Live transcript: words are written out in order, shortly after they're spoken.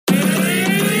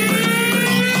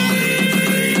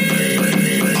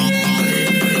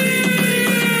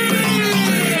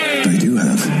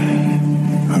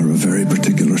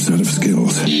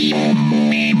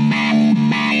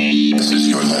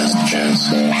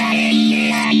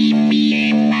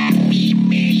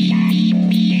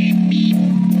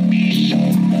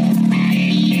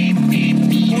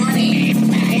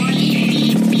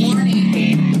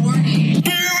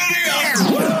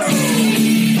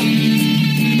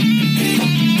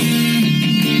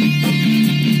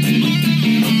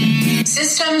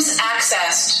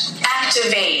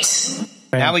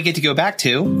Now we get to go back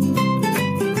to.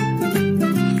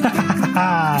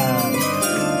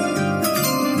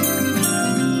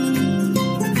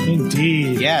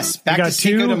 Indeed. Yes, back to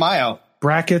Cinco de Mayo.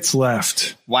 Brackets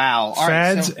left. Wow. All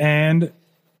Fads right, and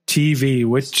TV.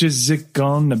 Which is it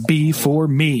gonna be for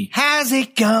me? How's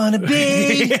it gonna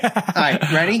be? Yeah. All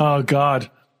right, ready? Oh, God.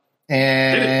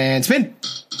 And spin.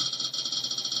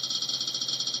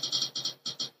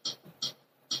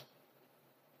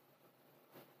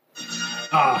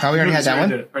 We already had that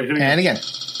one. Right, and again.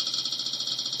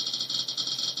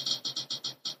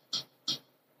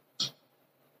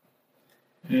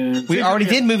 And We already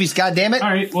did movies, goddammit. All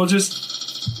right, we'll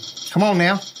just... Come on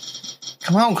now.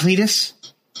 Come on, Cletus.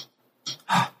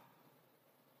 All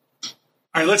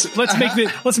right,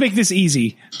 let's make this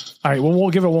easy. All right, well, we'll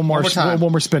give it one more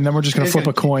spin. Then we're just going to flip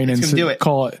a coin and do it.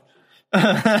 Call it.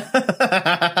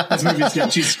 That's movies.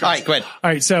 Jesus Christ. All right, go ahead.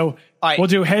 All right, so we'll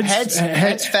do heads,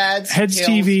 fads, heads tails,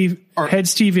 TV,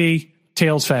 heads TV,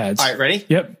 tails fads. All right, ready?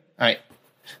 Yep. All right.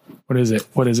 What is it?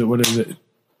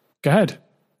 Go ahead.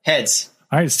 Heads.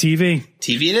 All right, it's TV.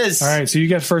 TV it is. All right, so you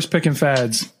get first pick in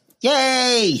fads.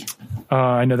 Yay!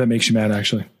 I know that makes you mad,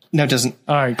 actually. No, it doesn't.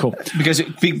 All right, cool.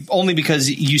 Only because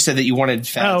you said that you wanted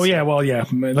fads. Oh yeah, well yeah.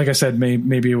 Like I said,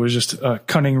 maybe it was just a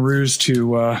cunning ruse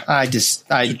to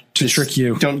trick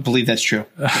you. Don't believe that's true.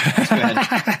 Go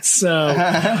ahead. So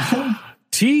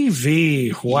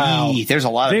TV. Wow, there's a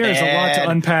lot to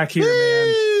unpack here,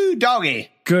 man. Doggy.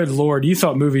 Good Lord, you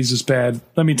thought movies was bad.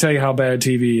 Let me tell you how bad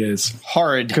TV is.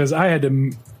 Horrid. Because I had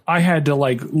to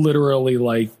like literally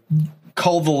like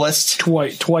cull the list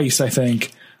twice, I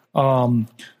think.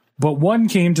 But one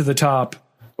came to the top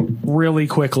really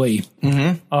quickly.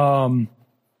 Mm-hmm.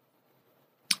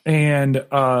 And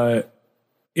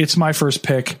it's my first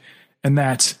pick, and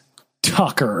that's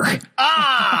Tucker.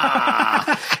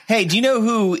 Hey, do you know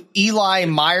who Eli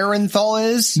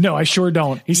Meyerthal is? No, I sure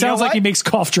don't. He sounds like he makes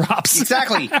cough drops.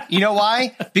 Exactly. You know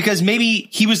why? Because maybe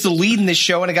he was the lead in this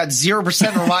show and it got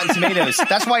 0% on Rotten Tomatoes.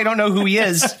 That's why I don't know who he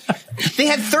is. They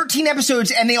had 13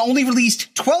 episodes and they only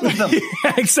released 12 of them.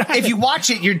 Yeah, exactly. If you watch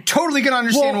it, you're totally going to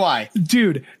understand why.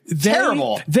 Dude,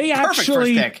 terrible. They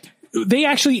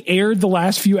actually aired the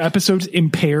last few episodes in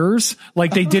pairs,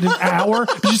 like they did an hour,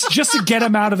 just to get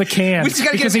them out of the can. We just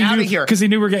got to get them out of here because they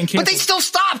knew we were getting canceled. But they still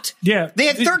stopped. Yeah, they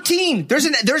had 13. There's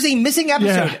a missing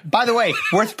episode. Yeah. By the way,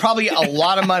 worth probably a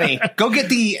lot of money. Go get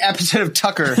the episode of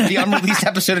Tucker, the unreleased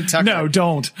episode of Tucker. No,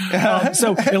 don't.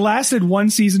 So it lasted one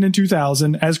season in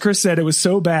 2000. As Chris said, it was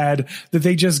so bad that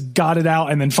they just got it out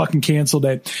and then fucking canceled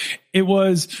it. It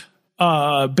was.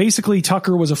 Basically,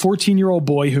 Tucker was a 14-year-old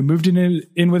boy who moved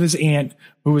in with his aunt,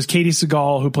 who was Katie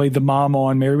Seagal, who played the mom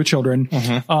on Married with Children,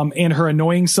 and her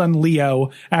annoying son, Leo,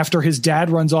 after his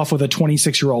dad runs off with a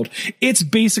 26-year-old. It's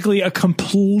basically a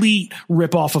complete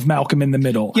ripoff of Malcolm in the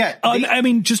Middle. Yeah. I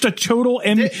mean, just a total.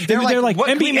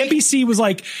 NBC was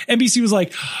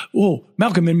like, oh,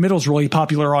 Malcolm in the Middle's really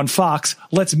popular on Fox.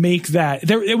 Let's make that.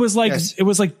 It was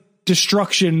like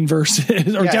destruction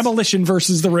versus or demolition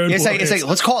versus the Road Warriors. It's like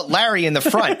let's call it Larry in the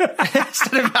front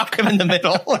instead of Malcolm in the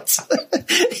middle.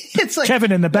 It's like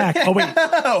Kevin in the back. Oh wait.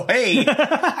 Oh hey.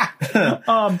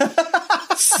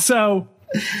 So.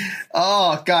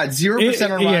 Oh God,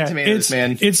 0% on Rotten Tomatoes,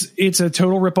 man. It's a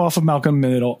total ripoff of Malcolm in the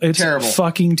Middle. It's terrible.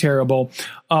 Fucking terrible.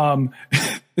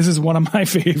 This is one of my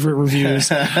favorite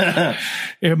reviews.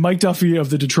 Mike Duffy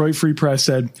of the Detroit Free Press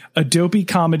said, "A dopey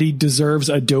comedy deserves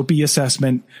a dopey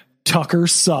assessment. Tucker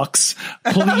sucks.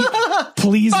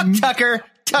 Please fuck Tucker.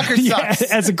 Tucker sucks." Yeah,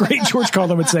 as a great George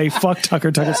Carlin would say, fuck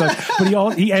Tucker. Tucker sucks. But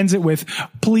he ends it with,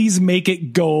 "Please make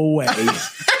it go away."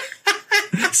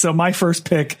 So my first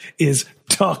pick is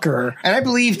Tucker. And I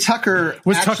believe Tucker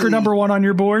was Tucker number one on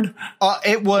your board?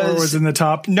 It was. Or was in the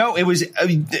top? No, it was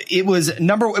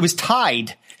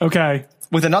tied. Okay.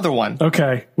 With another one.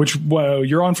 Okay. Which,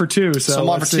 you're on for two. So I'm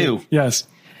on for two. Yes.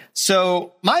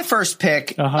 So my first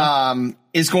pick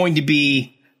is going to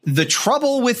be The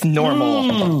Trouble with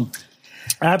Normal.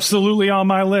 Absolutely on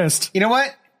my list. You know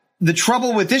what? The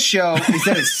trouble with this show is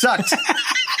that it sucked.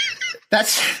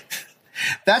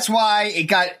 That's why it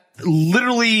got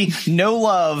literally no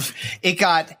love. It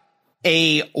got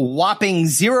a whopping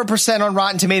 0% on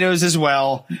Rotten Tomatoes as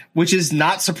well, which is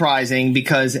not surprising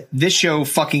because this show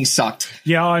fucking sucked.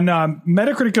 Yeah, and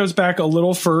Metacritic goes back a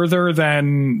little further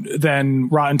than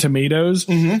Rotten Tomatoes.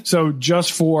 Mm-hmm. So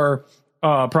just for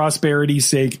prosperity's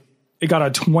sake, it got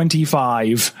a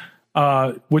 25,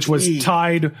 which was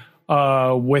tied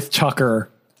with Tucker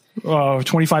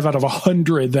 25 out of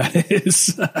 100, that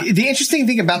is. The interesting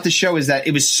thing about the show is that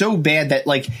it was so bad that,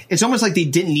 like, it's almost like they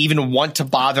didn't even want to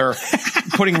bother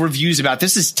putting reviews about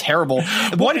this is terrible.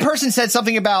 One person said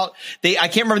something about I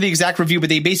can't remember the exact review, but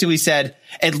they basically said,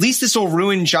 at least this will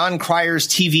ruin Jon Cryer's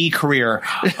TV career.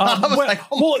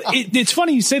 It's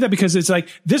funny you say that, because it's like,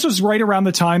 this was right around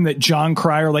the time that Jon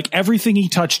Cryer, like, everything he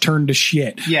touched turned to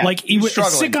shit. Yeah, like, he was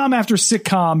sitcom after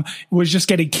sitcom was just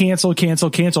getting canceled.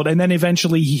 And then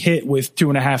eventually he hit with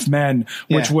 2.5 Men,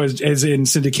 which was as in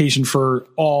syndication for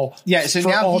all. Yeah. So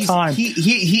now all time.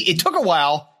 It took a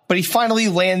while, but he finally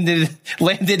landed his.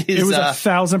 It was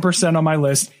 1,000% on my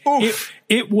list.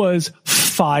 It was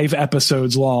 5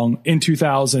 episodes long in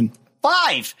 2000.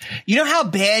 5. You know how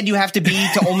bad you have to be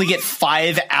to only get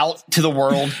 5 out to the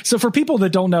world? So for people that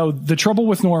don't know, The Trouble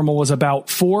with Normal was about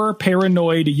 4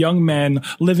 paranoid young men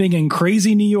living in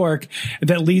crazy New York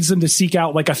that leads them to seek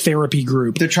out like a therapy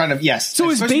group. They're trying to, yes. So it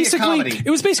was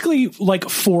basically like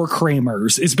 4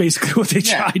 Kramers is basically what they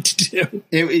tried to do.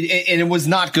 And it was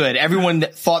not good. Everyone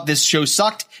thought this show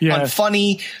sucked,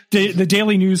 unfunny. The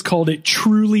Daily News called it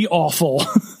truly awful.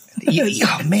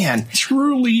 Oh man,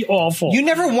 truly awful. You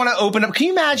never want to open up. Can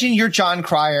you imagine you're Jon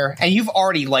Cryer and you've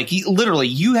already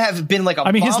you have been like a.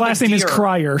 I mean, his last name is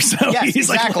Cryer, so yes,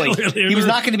 he's exactly. Like he was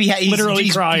not going to be literally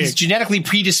crying. He's genetically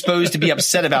predisposed to be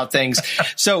upset about things.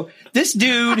 So this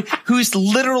dude who's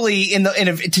literally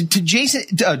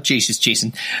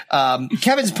Jason.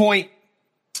 Kevin's point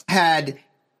had.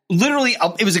 Literally,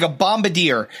 it was like a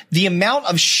bombardier. The amount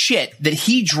of shit that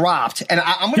he dropped, and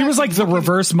he was like the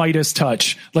reverse Midas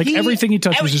touch. Like everything he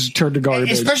touched was just turned to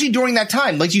garbage. Especially during that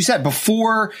time, like you said,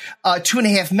 before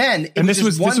 2.5 Men. This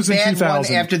was in 2000. One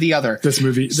after the other. This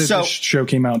show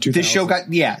came out in 2000. This show got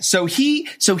So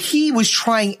he was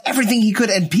trying everything he could,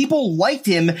 and people liked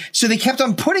him, so they kept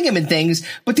on putting him in things,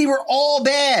 but they were all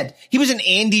bad. He was an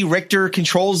Andy Richter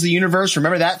Controls the Universe.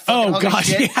 Remember that? Oh God.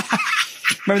 Shit? Yeah.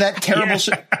 Remember that terrible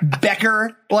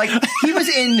Becker? Like, he was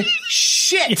in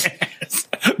shit. Yes.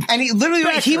 And he literally,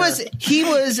 Becker. he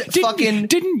was fucking.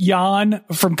 Didn't Jan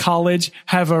from college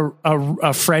have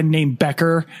a friend named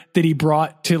Becker that he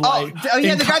brought to like? Oh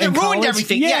yeah, the guy that ruined college?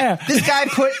 everything. Yeah. This guy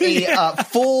put a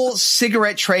full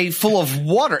cigarette tray full of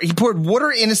water. He poured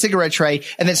water in a cigarette tray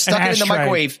and then stuck it in the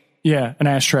microwave. Yeah, an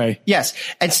ashtray. Yes,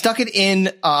 and stuck it in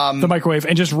the microwave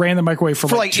and just ran the microwave for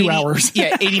like 2 hours.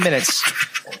 Yeah, 80 minutes.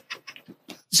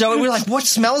 So we were like, what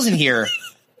smells in here?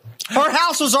 Our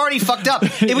house was already fucked up.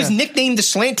 It was nicknamed the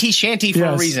Slanty Shanty for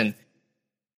a reason.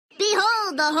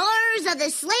 Behold the horrors of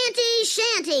the Slanty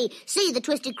Shanty. See the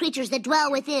twisted creatures that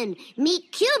dwell within.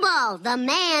 Meet Cue-Ball, the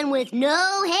man with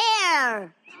no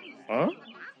hair. Huh?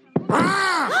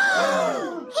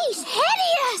 He's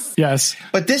hideous. Yes.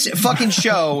 But this fucking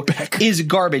show is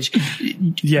garbage.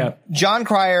 Yeah. Jon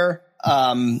Cryer,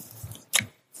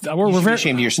 we're very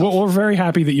ashamed of yourself. We're very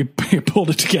happy that you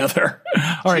pulled it together.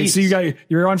 All right, so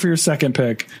you're on for your second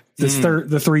pick. This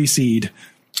the 3 seed.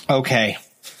 Okay.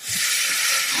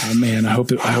 Oh man, I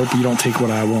hope you don't take what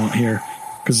I want here,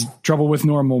 because Trouble with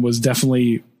Normal was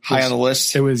definitely high on the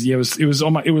list. It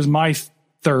was my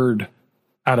third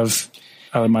out of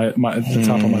my the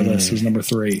top of my list. It was number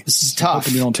 3. This is tough.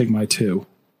 Hoping you don't take my 2,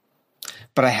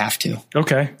 but I have to.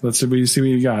 Okay, let's see what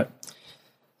you got.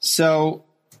 So.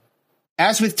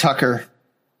 As with Tucker,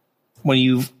 when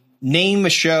you name a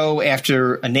show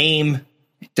after a name,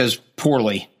 it does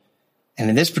poorly. And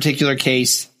in this particular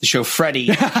case, the show Freddie,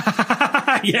 with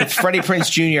Freddie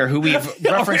Prinze Jr., who we've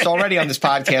referenced already on this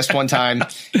podcast one time.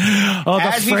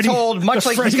 As we've told, much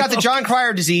like he's got the Jon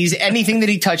Cryer disease, anything that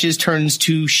he touches turns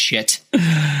to shit.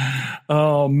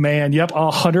 Oh, man. Yep.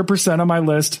 100% on my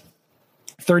list.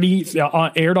 30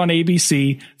 aired on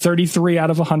ABC, 33 out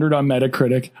of 100 on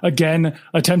Metacritic. Again,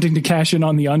 attempting to cash in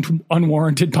on the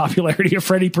unwarranted popularity of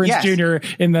Freddie Prinze Jr.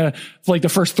 in the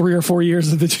first 3 or 4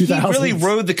 years of the 2000s. He really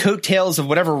rode the coattails of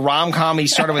whatever rom-com he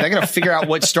started with. I got to figure out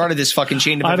what started this fucking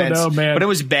chain of events. I don't know, man. But it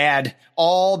was bad.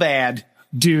 All bad.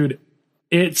 Dude,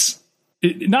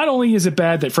 not only is it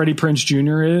bad that Freddie Prinze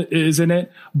Jr. is in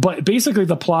it, but basically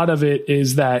the plot of it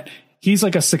is that he's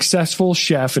like a successful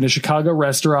chef in a Chicago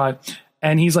restaurant,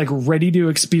 and he's like ready to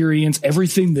experience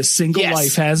everything the single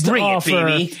life has to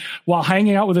offer while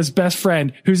hanging out with his best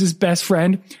friend. Who's his best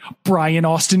friend? Brian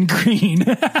Austin Green.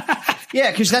 Yeah,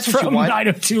 because that's what from you want.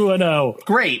 90210.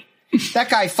 Great.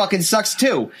 That guy fucking sucks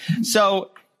too.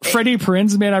 So Freddie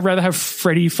Prinze, man, I'd rather have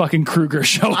Freddie fucking Krueger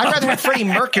show up. I'd rather have Freddie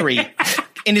Mercury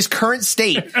in his current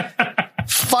state.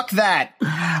 Fuck that.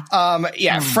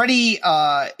 Freddie,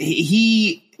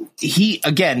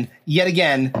 yet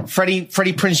again, Freddie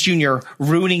Prinze Jr.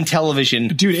 ruining television.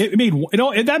 Dude,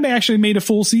 that may actually made a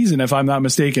full season, if I'm not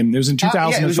mistaken. It was in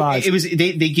 2005.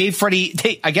 They gave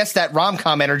Freddie, I guess that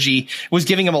rom-com energy was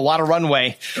giving him a lot of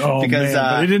runway. Oh, because,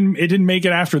 man, but it didn't make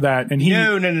it after that. And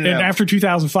no. And after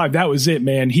 2005, that was it,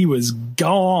 man. He was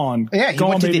gone. Yeah, he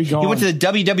went to the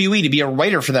WWE to be a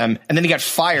writer for them, and then he got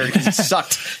fired because it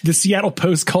sucked. The Seattle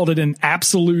Post called it an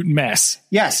absolute mess.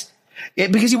 Yes.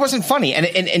 Because he wasn't funny, and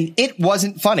it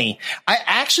wasn't funny. I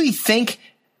actually think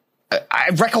I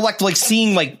recollect like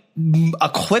seeing like a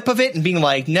clip of it and being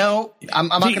like, no, I'm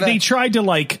not gonna. They tried to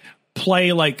like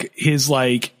play like his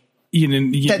like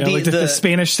the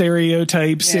Spanish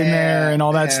stereotypes in there and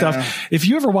all that stuff. If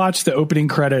you ever watch the opening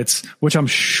credits, which I'm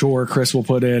sure Chris will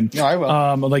put in, I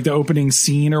will. Like the opening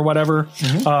scene or whatever,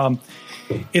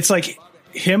 it's like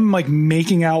him like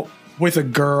making out with a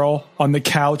girl on the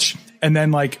couch, and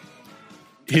then like.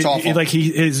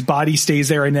 His body stays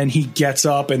there, and then he gets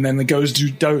up and then goes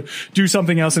to do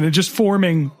something else, and it's just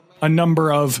forming a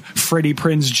number of Freddie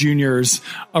Prinze Jr.'s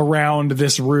around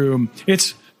this room.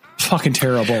 It's fucking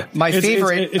terrible.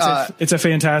 It's a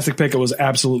fantastic pick. It was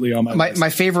absolutely on my list. My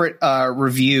favorite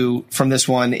review from this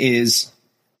one is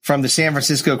from the San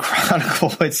Francisco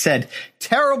Chronicle. It said,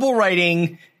 terrible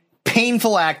writing,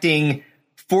 painful acting,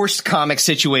 forced comic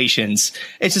situations.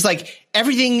 It's just like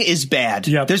everything is bad.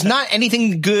 Yep. There's not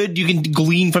anything good you can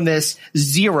glean from this.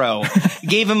 0.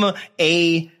 Gave him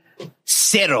a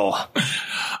 0.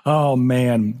 Oh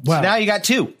man. Wow. So now you got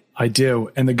 2. I do.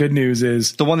 And the good news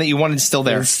is the one that you wanted is still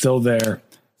there. It's still there.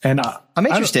 And I'm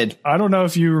interested. I don't know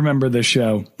if you remember this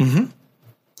show. Mm-hmm.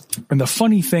 And the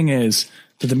funny thing is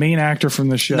that the main actor from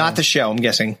the show, not the show, I'm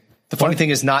guessing. The funny thing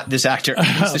is not this actor,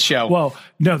 it's the show. Well,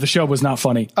 no, the show was not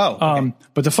funny. Oh, okay.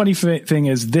 But the funny thing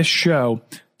is this show,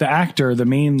 the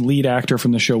main lead actor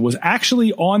from the show was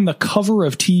actually on the cover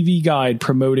of TV Guide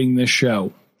promoting this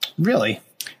show. Really?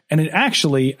 And it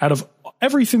actually, out of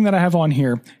everything that I have on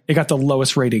here, it got the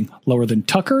lowest rating, lower than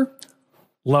Tucker,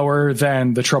 lower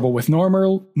than The Trouble with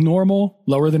Normal,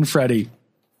 lower than Freddie.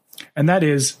 And that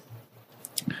is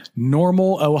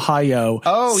Normal, Ohio,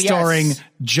 starring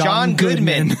John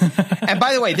Goodman. And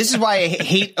by the way, this is why I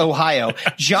hate Ohio.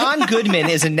 John Goodman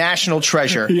is a national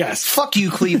treasure. Yes. Fuck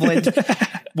you, Cleveland.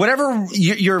 Whatever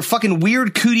your fucking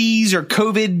weird cooties or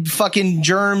COVID fucking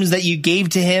germs that you gave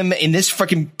to him in this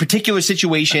fucking particular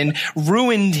situation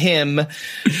ruined him.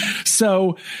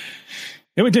 So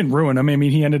it didn't ruin him. I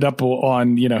mean, he ended up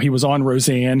on, he was on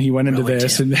Roseanne. He went into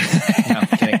this and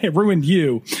it ruined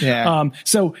you. Yeah.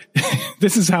 So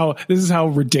this is how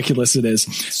ridiculous it is.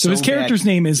 So his character's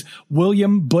name is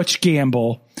William Butch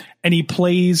Gamble, and he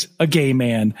plays a gay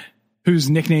man whose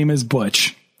nickname is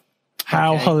Butch.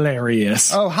 How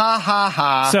hilarious. Oh, ha, ha,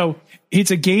 ha. So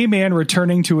it's a gay man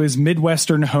returning to his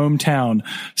Midwestern hometown.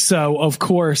 So, of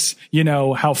course,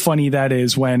 how funny that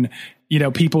is when,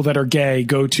 people that are gay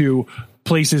go to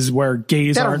places where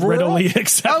gays aren't readily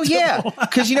acceptable. Oh, yeah.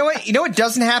 Because you know what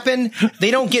doesn't happen?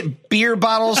 They don't get beer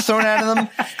bottles thrown at them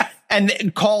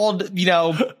and called,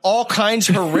 all kinds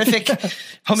of horrific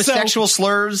homosexual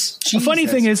slurs. The funny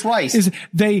thing is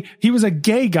he was a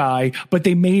gay guy, but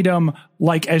they made him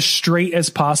like as straight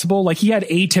as possible. Like he had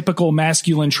atypical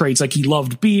masculine traits. Like he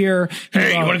loved beer.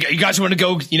 You guys want to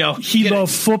go, he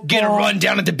loved football. Get a run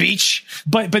down at the beach.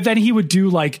 But then he would do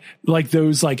like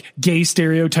those like gay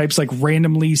stereotypes, like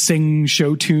randomly sing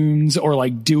show tunes or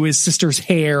like do his sister's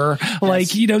hair. Yes. Like,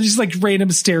 just like random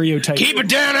stereotypes. Keep it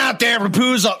down out there.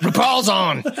 RuPaul's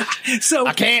on. So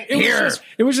I can't hear.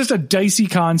 It was just a dicey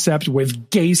concept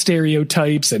with gay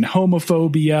stereotypes and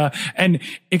homophobia. And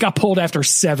it got pulled after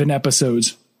 7 episodes.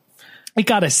 It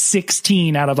got a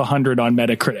 16 out of 100 on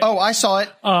Metacritic. Oh, I saw it.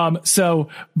 So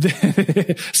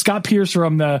Scott Pierce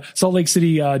from the Salt Lake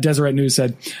City Deseret News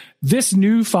said, this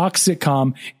new Fox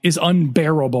sitcom is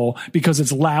unbearable because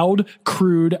it's loud,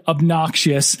 crude,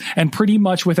 obnoxious, and pretty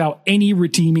much without any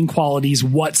redeeming qualities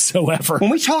whatsoever.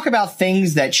 When we talk about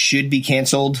things that should be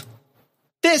canceled,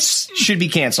 this should be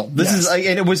canceled.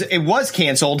 And it was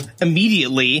canceled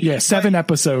immediately. Yeah, 7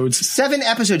 episodes. 7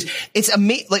 episodes. It's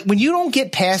amazing. Like when you don't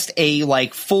get past a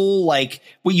like full like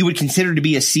what you would consider to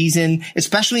be a season,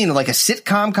 especially in like a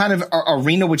sitcom kind of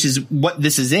arena, which is what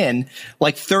this is in,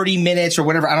 like 30 minutes or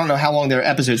whatever. I don't know how long their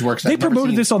episodes work. They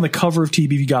promoted this on the cover of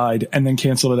TV Guide and then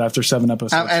canceled it after 7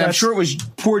 episodes. And I'm sure it was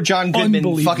poor John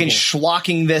Goodman fucking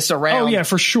schlocking this around. Oh yeah,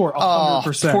 for sure. 100%.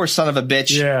 Oh, poor son of a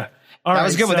bitch. Yeah. That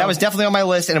was good. That was definitely on my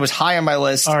list, and it was high on my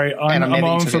list. All right, I'm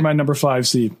on for my number 5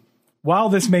 seed. While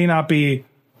this may not be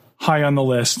high on the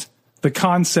list, the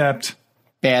concept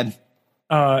bad,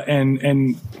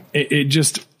 and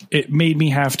it made me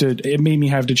have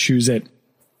to choose it.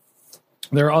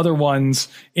 There are other ones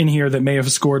in here that may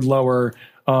have scored lower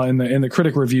in the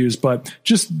critic reviews, but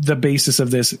just the basis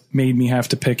of this made me have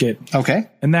to pick it. Okay.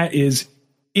 And that is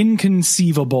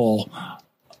Inconceivable,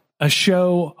 a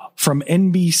show from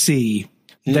NBC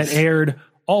that aired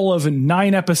all of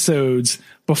 9 episodes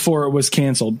before it was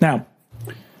canceled. Now,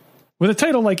 with a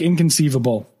title like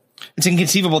Inconceivable, it's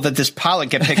inconceivable that this pilot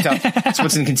get picked up. That's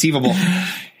what's inconceivable.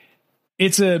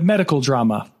 It's a medical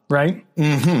drama, right?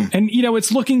 Mm-hmm. And,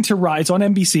 it's looking to ride, it's on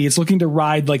NBC. It's looking to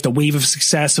ride like the wave of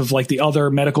success of like the other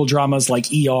medical dramas like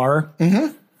ER.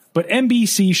 Mm-hmm. But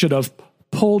NBC should have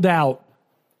pulled out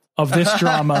of this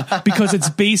drama because it's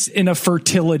based in a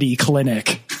fertility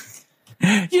clinic.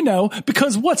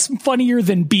 Because what's funnier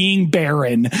than being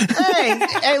barren?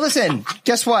 Hey, listen,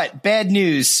 guess what? Bad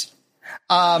news.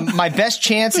 My best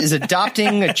chance is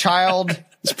adopting a child.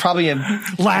 It's probably a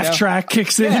laugh track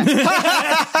kicks in.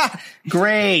 Yeah.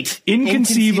 Great.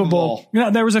 Inconceivable.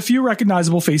 There was a few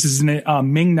recognizable faces in it.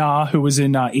 Ming Na, who was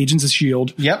in Agents of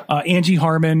S.H.I.E.L.D. Yep. Angie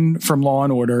Harmon from Law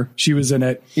and Order. She was in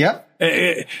it. Yep.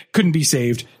 It couldn't be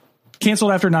saved.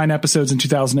 Canceled after 9 episodes in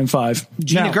 2005.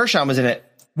 Gina Gershon was in it.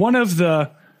 One of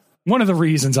the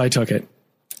reasons I took it,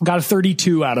 got a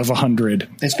 32 out of 100.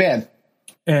 It's bad.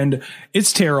 And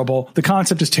it's terrible. The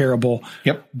concept is terrible.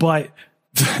 Yep. But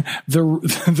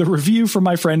the review from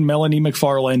my friend Melanie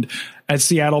McFarland at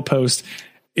Seattle Post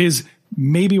is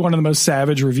maybe one of the most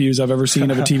savage reviews I've ever seen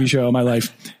of a TV show in my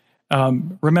life.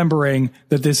 Remembering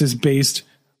that this is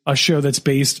a show that's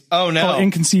based. Oh no.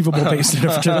 Inconceivable based in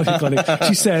a fertility clinic.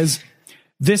 She says,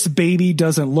 this baby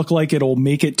doesn't look like it'll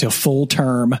make it to full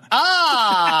term.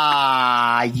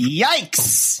 Ah,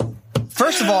 yikes.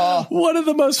 First of all, one of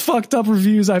the most fucked up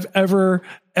reviews I've ever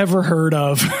heard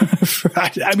of.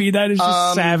 I mean, that is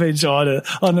just savage on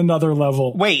another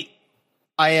level. Wait,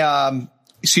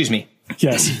 excuse me.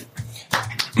 Yes.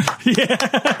 Yeah.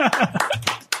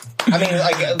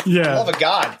 I mean, love of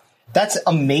God. That's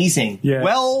amazing. Yeah.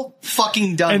 Well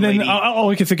fucking done, and then lady. All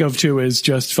I can think of, too, is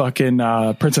just fucking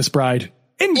Princess Bride.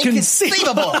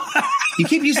 Inconceivable. You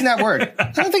keep using that word.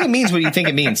 I don't think it means what you think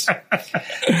it means.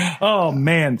 Oh,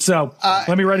 man. So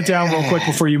let me write it down real quick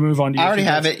before you move on. I already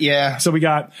have it, yeah. So we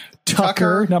got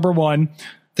Tucker, number 1.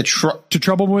 To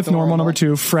Trouble with Normal, number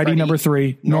 2. Freddie, number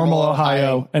 3. Normal,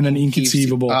 Ohio. And then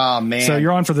Inconceivable. Oh, man. So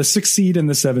you're on for the 6th seed and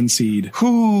the 7th seed.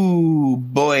 Ooh,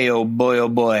 boy, oh, boy, oh,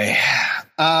 boy.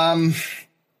 All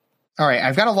right.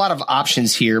 I've got a lot of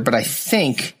options here, but I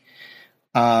think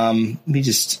let me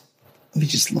just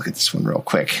look at this one real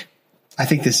quick. I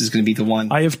think this is going to be the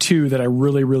one. I have 2 that I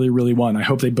really, really, really want. I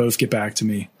hope they both get back to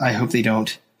me. I hope they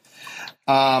don't.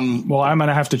 Well, I'm going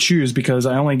to have to choose because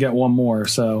I only get one more.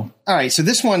 So, all right. So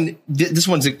this one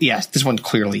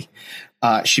clearly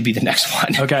should be the next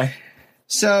one. Okay.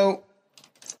 So,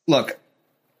 look,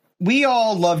 we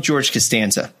all love George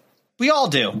Costanza. We all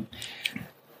do.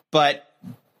 But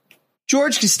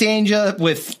George Costanza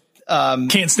with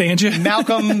Can't Stand You.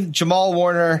 Malcolm Jamal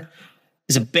Warner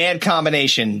is a bad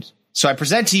combination. So I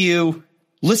present to you,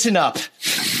 listen up.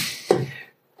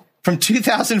 From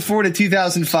 2004 to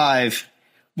 2005,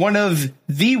 one of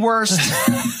the worst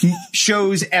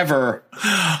shows ever.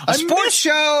 A sports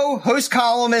show host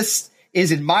columnist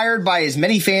is admired by his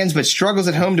many fans, but struggles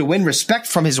at home to win respect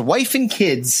from his wife and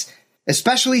kids,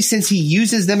 especially since he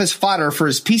uses them as fodder for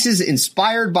his pieces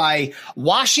inspired by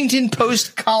Washington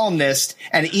Post columnist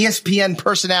and ESPN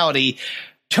personality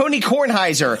Tony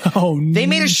Kornheiser. Oh, they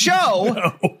made a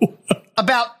show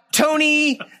about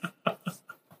Tony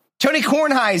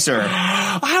Kornheiser.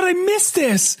 How did I miss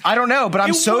this? I don't know, but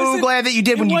I'm so glad that you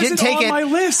did. When you didn't take on it, my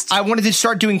list. I wanted to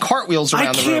start doing cartwheels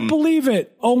around the room. I can't believe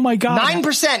it. Oh my God.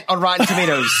 9% on Rotten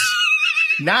Tomatoes.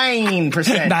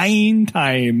 9%. 9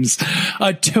 times.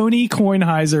 A Tony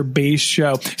Kornheiser based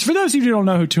show. So for those of you who don't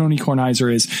know who Tony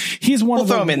Kornheiser is, he's one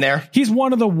throw him in there. He's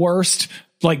one of the worst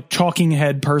talking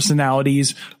head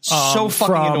personalities. So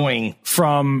fucking annoying.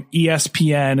 From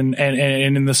ESPN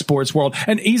and in the sports world.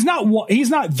 And he's not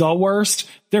the worst.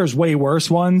 There's way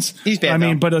worse ones. He's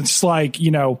bad. But it's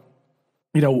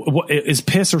is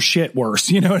piss or shit worse?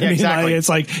 You know what I mean? Exactly. It's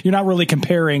like you're not really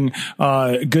comparing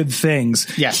good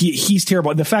things. Yeah. He's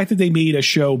terrible. The fact that they made a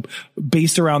show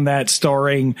based around that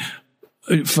starring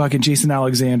fucking Jason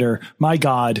Alexander. My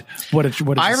God, what a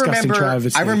disgusting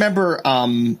travesty. I remember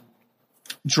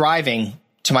driving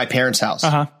to my parents' house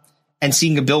and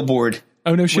seeing a billboard.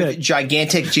 Oh, no shit. With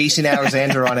gigantic Jason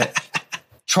Alexander on it,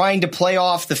 trying to play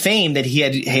off the fame that he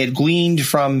had gleaned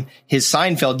from his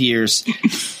Seinfeld years.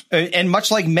 And much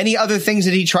like many other things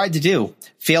that he tried to do,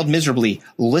 failed miserably.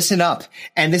 Listen up.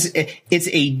 And it's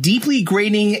a deeply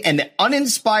grating and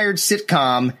uninspired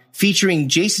sitcom featuring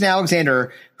Jason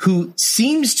Alexander, who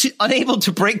seems to unable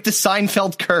to break the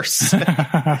Seinfeld curse.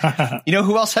 You know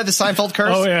who else had the Seinfeld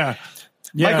curse? Oh yeah.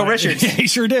 Michael Richards. Yeah, he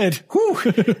sure did. Whew.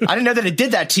 I didn't know that it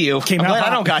did that to you. I'm glad I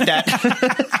don't got that.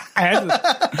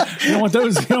 You don't want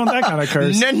those. You don't want that kind of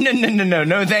curse.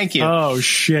 No, thank you. Oh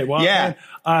shit. Well, yeah. Man,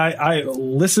 I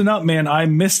listen up, man. I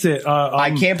missed it.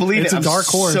 I can't believe it's it. It's a dark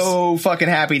horse. So fucking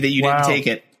happy that you didn't take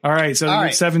it. All right. So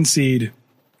you're 7 seed.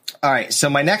 All right. So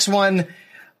my next one,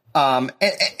 and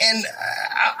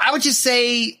I would just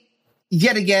say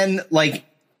yet again, like,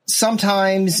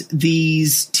 sometimes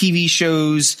these TV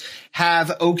shows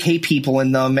have okay people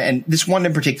in them. And this one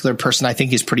in particular person I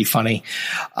think is pretty funny.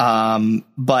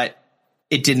 But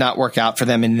it did not work out for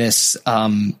them in this,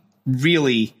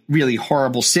 really, really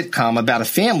horrible sitcom about a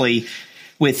family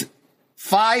with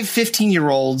 5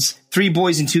 15-year-olds, 3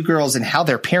 boys and 2 girls, and how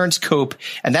their parents cope.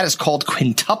 And that is called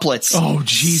Quintuplets. Oh,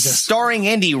 Jesus. Starring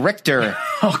Andy Richter.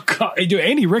 Oh, God. Dude,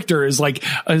 Andy Richter is like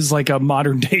a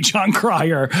modern day John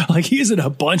Cryer. Like, he's in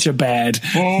a bunch of bad.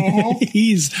 Oh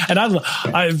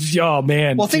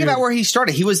man. Well, think about where he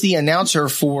started. He was the announcer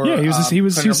for. Yeah, he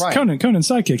was Conan's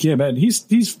sidekick. Yeah, man. He's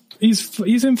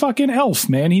in fucking Elf,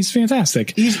 man. He's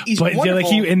fantastic. He's but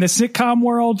wonderful. Like in the sitcom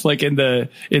world, like he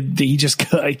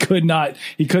could not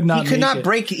shake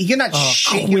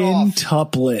it off.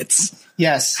 Quintuplets.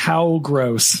 Yes. How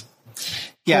gross.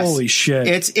 Yes. Holy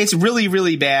shit. It's really,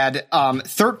 really bad.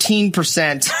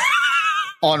 13%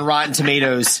 on Rotten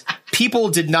Tomatoes. People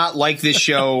did not like this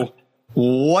show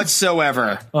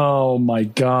whatsoever. Oh my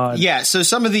God. Yeah. So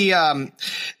some of the,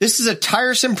 this is a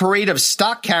tiresome parade of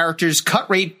stock characters, cut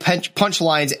rate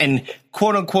punchlines, and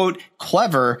quote unquote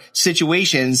clever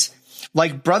situations,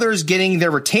 like brothers getting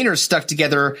their retainers stuck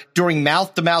together during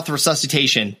mouth to mouth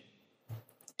resuscitation.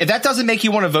 If that doesn't make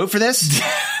you want to vote for this,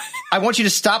 I want you to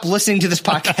stop listening to this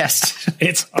podcast.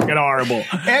 It's fucking horrible.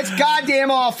 It's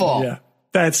goddamn awful. Yeah.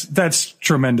 That's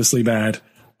tremendously bad.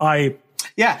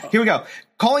 Yeah, here we go.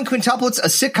 Calling Quintuplets a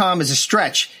sitcom is a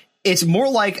stretch. It's more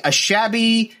like a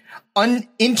shabby,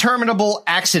 interminable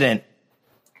accident.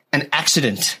 An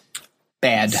accident.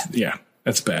 Bad. Yeah,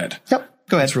 that's bad. Yep.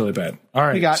 Go ahead. That's really bad. All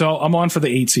right. So I'm on for the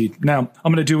 8 seed. Now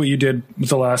I'm going to do what you did with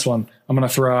the last one. I'm going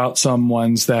to throw out some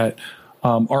ones that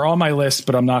are on my list,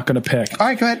 but I'm not going to pick. All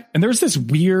right, go ahead. And there's this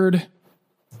weird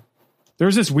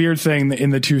thing in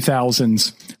the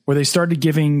 2000s where they started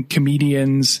giving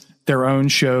comedians their own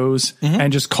shows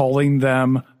and just calling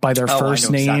them by their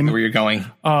first name. Exactly where you're going.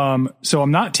 So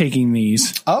I'm not taking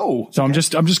these. Oh, so I'm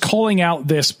just calling out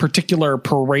this particular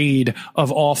parade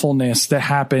of awfulness that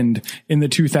happened in the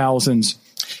 2000s.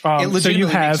 So you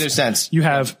have, makes no sense. You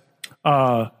have,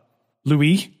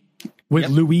 Luis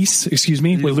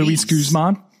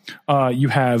Guzman. You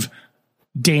have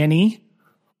Danny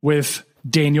with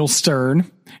Daniel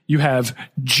Stern. You have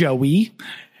Joey.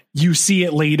 You see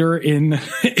it later in the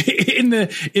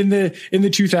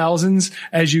 2000s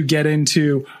as you get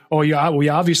into, we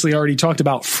obviously already talked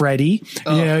about Freddie,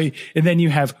 and then you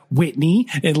have Whitney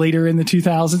and later in the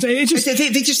 2000s. It just,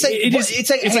 they just say, it's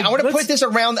like, I want to put this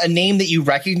around a name that you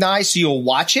recognize so you'll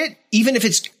watch it, even if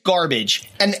it's garbage.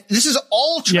 And this is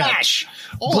all trash. Yeah.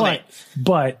 All of it.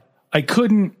 But I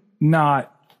couldn't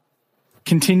not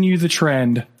continue the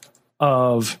trend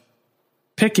of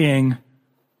picking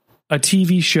a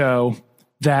TV show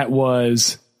that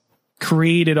was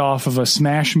created off of a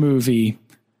smash movie,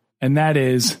 and that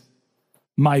is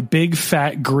My Big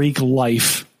Fat Greek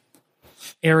Life,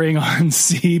 airing on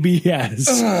CBS.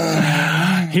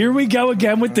 Here we go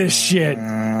again with this shit.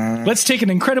 Let's take an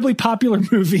incredibly popular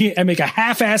movie and make a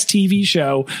half-assed TV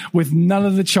show with none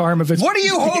of the charm of it. What are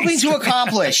you hoping to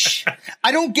accomplish?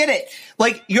 I don't get it.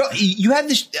 Like, you have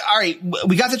this, all right,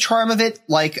 we got the charm of it,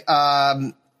 like,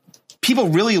 people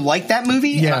really like that movie,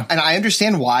 yeah. and I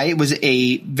understand why. It was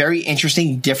a very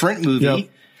interesting, different movie. Yep.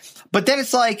 But then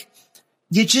it's like,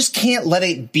 you just can't let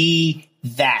it be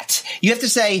that. You have to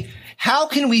say, how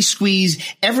can we squeeze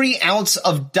every ounce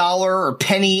of dollar or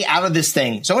penny out of this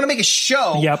thing? So I want to make a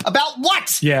show about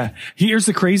what? Yeah. Here's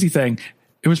the crazy thing.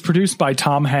 It was produced by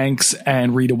Tom Hanks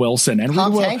and Rita Wilson. And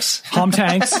Tom Hanks,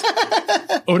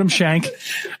 Odom Shank,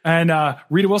 and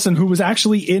Rita Wilson, who was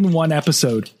actually in one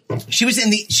episode. She was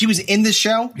in this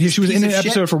show? Yeah, she was in an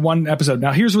episode for one episode.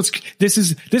 Now here's this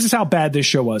is how bad this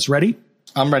show was. Ready?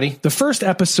 I'm ready. The first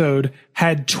episode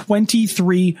had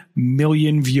 23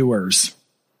 million viewers.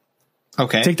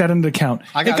 Okay. Take that into account.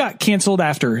 It got canceled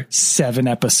after 7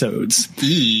 episodes.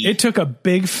 It took a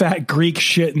big fat Greek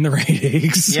shit in the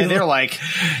ratings. Yeah, they're like,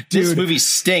 this movie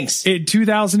stinks. In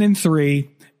 2003,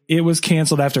 it was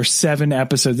canceled after 7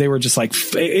 episodes. They were just like,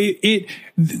 in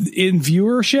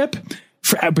viewership,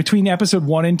 between episode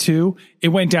 1 and 2, it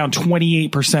went down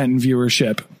 28% in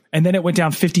viewership. And then it went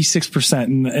down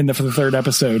 56% for the third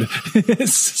episode.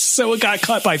 So it got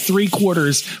cut by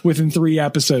 3/4 within 3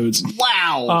 episodes.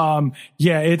 Wow.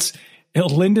 It's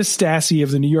Linda Stassi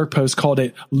of the New York Post called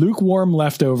it lukewarm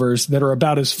leftovers that are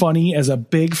about as funny as a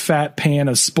big fat pan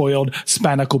of spoiled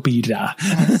spanakopita.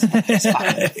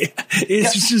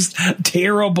 It's just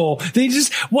terrible.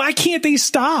 Why can't they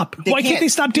stop? Why can't they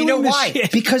stop doing this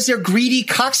shit? Because they're greedy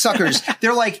cocksuckers.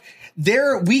 They're like,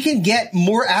 we can get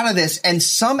more out of this, and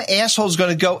some asshole's going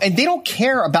to go, and they don't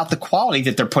care about the quality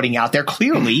that they're putting out there.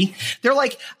 Clearly, they're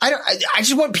like, I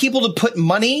just want people to put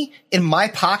money in my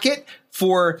pocket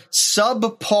for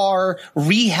subpar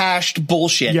rehashed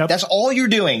bullshit. Yep. That's all you're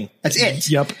doing. That's it.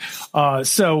 Yep.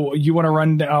 So you want to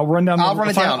run? I'll run down.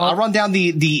 I'll run down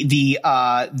the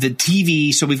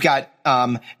TV. So we've got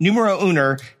numero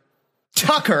uno,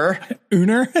 Tucker.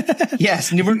 Uner.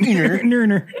 Yes, numero uno.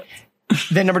 Uner.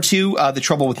 Then number 2, The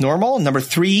Trouble with Normal. Number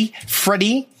 3,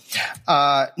 Freddy.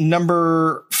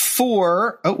 Number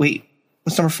 4. Oh wait,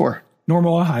 what's number 4?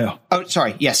 Normal Ohio. Oh,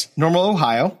 sorry. Yes. Normal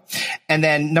Ohio. And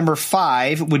then number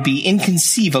 5 would be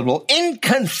Inconceivable.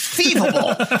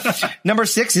 Number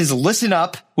 6 is Listen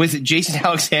Up with Jason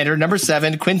Alexander. Number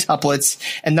 7, Quintuplets.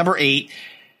 And number 8,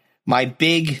 My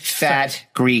Big Fat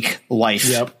Greek Life.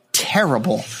 Yep.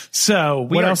 Terrible. So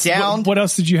we are down. What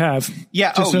else did you have?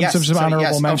 Yeah. Just some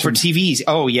honorable mentions. For TVs.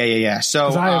 Oh, yeah. So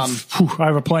I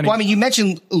have a plenty. Well, I mean, you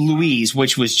mentioned Louise,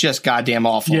 which was just goddamn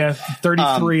awful. Yeah.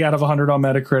 33 out of 100 on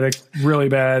Metacritic. Really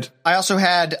bad. I also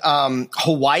had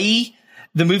Hawaii,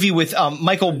 the movie with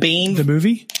Michael Biehn. The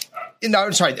movie?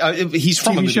 No, sorry. He's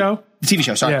from a movie. Show? The TV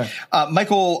show, sorry. Yeah.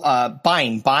 Michael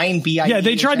Biehn, B-I-E. Yeah,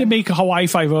 they tried to make Hawaii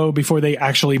Five-0 before they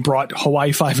actually brought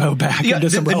Hawaii Five-0 back. Yeah,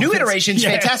 the new iteration's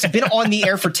fantastic. Been on the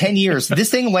air for 10 years.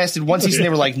 This thing lasted one season. They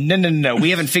were like, no.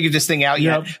 We haven't figured this thing out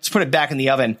yet. Let's put it back in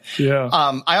the oven. Yeah.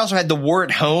 I also had The War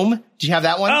at Home. Did you have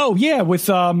that one? Oh, yeah, with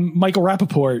Michael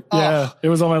Rappaport. Yeah, it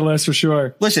was on my list for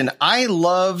sure. Listen, I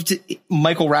loved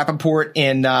Michael Rappaport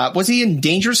in, was he in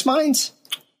Dangerous Minds?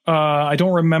 I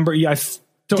don't remember. Yeah, it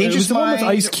was the one with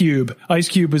Ice Cube. Ice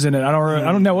Cube was in it. I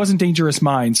don't know. It wasn't Dangerous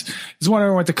Minds. It was one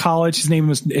where I went to college. His name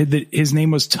was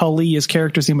Tully. His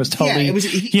character's name was Tully. Yeah,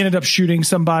 he ended up shooting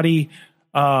somebody.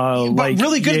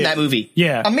 Really good in that movie.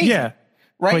 Yeah, amazing. Yeah,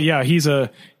 right. But yeah, he's a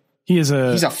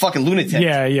fucking lunatic.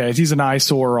 Yeah. He's an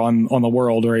eyesore on the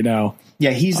world right now.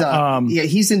 Yeah, he's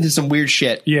into some weird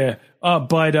shit. Yeah,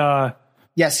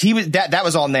 yes, he was. That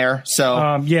was on there.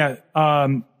 So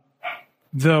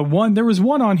there was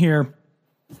one on here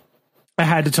I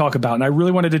had to talk about, and I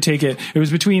really wanted to take it. It was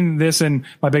between this and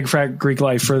My Big Fat Greek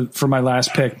Life for my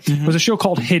last pick. Mm-hmm. It was a show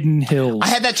called Hidden Hills. I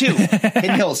had that too.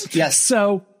 Hidden Hills. Yes.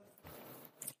 So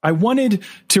I wanted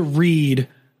to read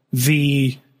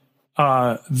the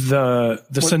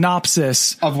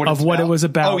synopsis of what it was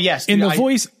about. Oh yes, in the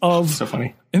voice of so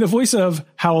funny. In the voice of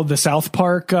how the South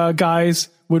Park guys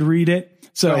would read it.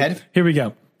 So go ahead. Here we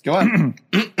go. Go on.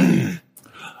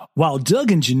 While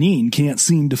Doug and Janine can't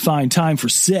seem to find time for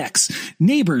sex,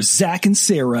 neighbors Zach and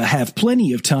Sarah have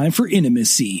plenty of time for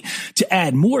intimacy. To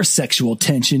add more sexual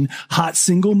tension, hot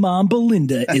single mom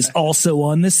Belinda is also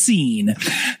on the scene.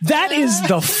 That is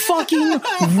the fucking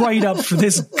write-up for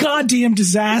this goddamn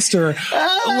disaster.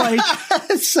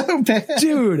 It's so bad.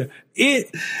 Dude, this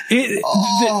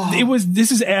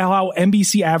is how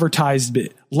NBC advertised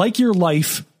it. Like your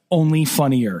life, only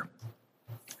funnier.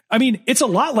 I mean, it's a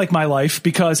lot like my life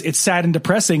because it's sad and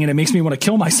depressing and it makes me want to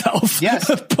kill myself. Yes,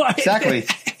 but exactly.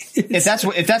 If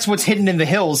that's what's hidden in the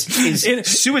hills is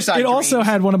suicide. It also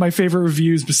had one of my favorite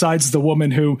reviews besides the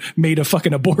woman who made a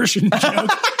fucking abortion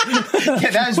joke.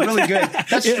 Yeah, that is really good.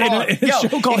 That's strong.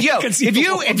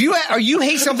 If you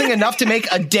hate something enough to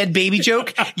make a dead baby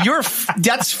joke,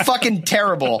 that's fucking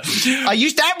terrible. I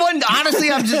used that one. Honestly,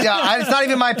 it's not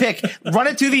even my pick. Run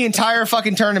it through the entire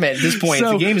fucking tournament at this point.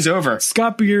 So, the game is over.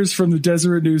 Scott Beers from the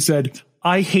Deseret News said,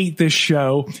 I hate this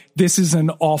show. This is an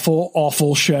awful,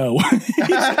 awful show.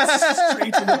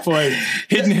 Straight to the point.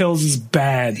 Hidden Hills is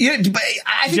bad. Yeah, but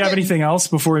Did you have anything else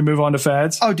before we move on to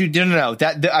fads? Oh, dude, no.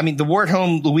 The War at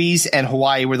Home, Louise, and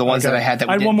Hawaii were the ones that I had.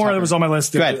 I had one more that was on my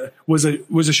list. It was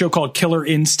a show called Killer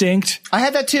Instinct. I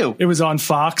had that too. It was on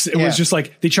Fox. It was just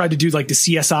like they tried to do like the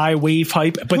CSI wave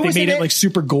hype, but they made it like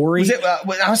super gory. Was it?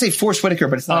 I would say Forrest Whitaker,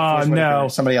 but it's not Forrest Whitaker. No,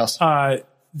 somebody else.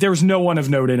 There was no one of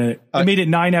note in it. It made it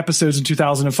 9 episodes in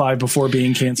 2005 before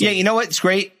being canceled. Yeah, you know what? It's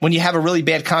great when you have a really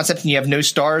bad concept and you have no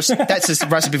stars. That's a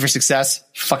recipe for success.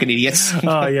 You fucking idiots.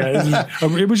 Oh yeah,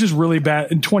 it was just really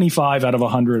bad. And 25 out of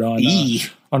 100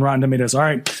 on Rotten Tomatoes. All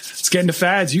right, let's get into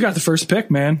fads. You got the first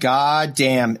pick, man. God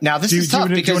damn. Now this is tough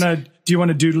because do you want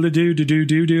to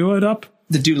do it up?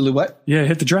 The doodle what? Yeah,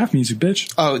 hit the draft music,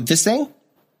 bitch. Oh, this thing?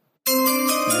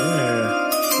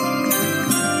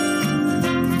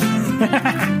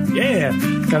 Yeah.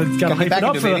 Gotta hype it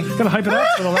up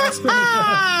for the last bit.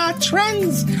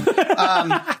 Trends.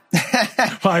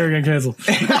 You're getting canceled.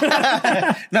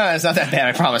 No, it's not that bad,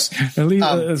 I promise. At least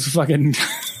it's fucking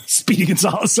Speedy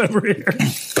Gonzalez over here.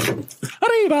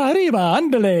 Arriba,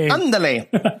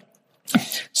 andale.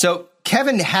 So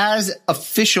Kevin has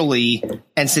officially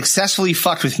and successfully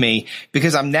fucked with me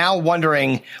because I'm now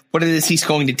wondering what it is he's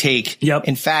going to take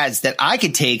in fads that I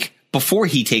could take before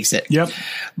he takes it. Yep.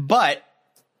 But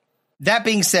that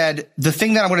being said, the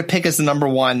thing that I'm going to pick as the number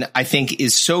one, I think,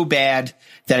 is so bad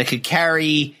that it could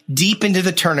carry deep into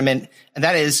the tournament, and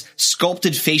that is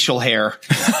sculpted facial hair.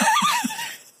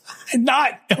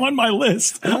 Not on my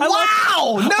list.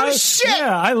 No shit.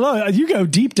 Yeah, I love you go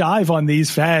deep dive on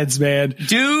these fads, man.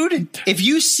 Dude, if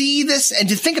you see this and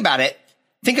to think about it,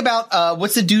 think about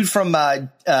what's the dude from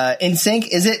NSYNC?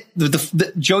 Is it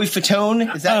the Joey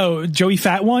Fatone? Is that Joey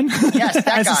Fat One? Yes,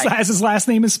 that guy. As his last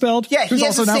name is spelled. Yeah, he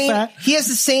has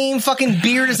the same fucking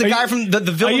beard as the guy from the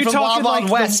villain from Wild Wild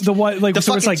West. The one like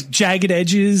so it's like jagged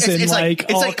edges and it's like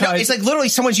literally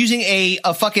someone's using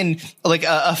a fucking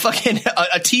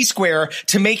a T-square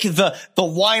to make the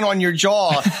line on your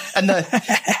jaw and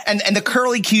the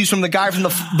curly cues from the guy from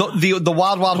the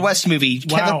Wild Wild West movie,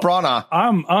 Kenneth Branagh.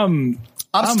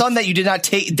 I'm stunned that you did not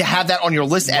to have that on your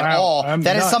list at all.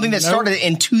 That is something that started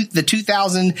in the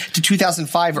 2000 to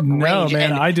 2005 range. Man,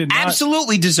 and I did not.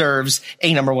 Absolutely deserves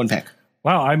a number one pick.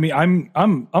 Wow, I mean,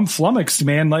 I'm flummoxed,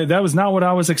 man. Like that was not what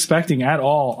I was expecting at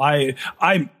all. I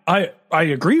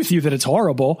agree with you that it's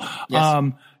horrible.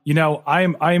 Yes. You know,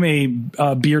 I'm a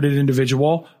bearded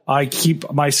individual. I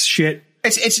keep my shit.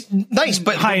 It's nice,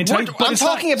 but I'm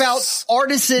talking about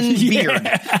artisan beard.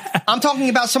 I'm talking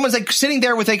about someone's like sitting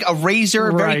there with like a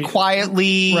razor very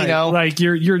quietly, you know, like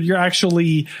you're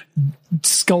actually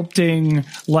sculpting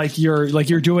like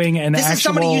you're doing an this is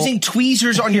somebody using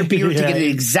tweezers on your beard to get it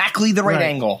exactly the right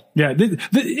angle. Yeah.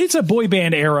 It's a boy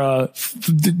band era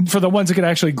for the ones that could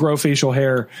actually grow facial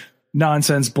hair.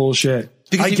 Nonsense bullshit.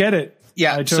 I get it.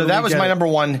 Yeah. Totally so that was my number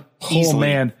one. Easily. Oh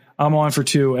man. I'm on for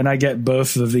two, and I get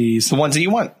both of these. The ones that you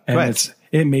want. And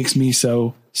it makes me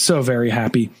so very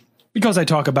happy because I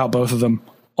talk about both of them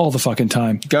all the fucking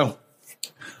time. Go.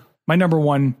 My number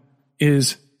one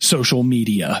is social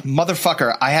media.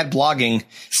 Motherfucker, I had blogging.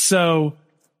 So,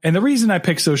 and the reason I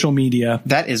picked social media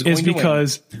is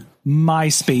because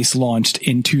MySpace launched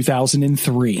in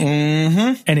 2003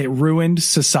 and it ruined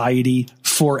society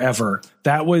forever.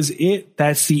 That was it.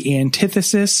 That's the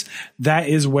antithesis. That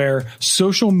is where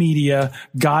social media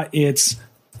got its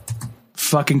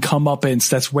fucking comeuppance.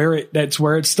 That's where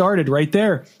it started right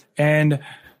there. And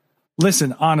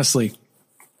listen, honestly,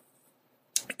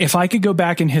 if I could go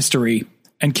back in history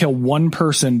and kill one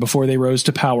person before they rose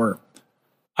to power,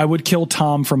 I would kill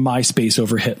Tom from MySpace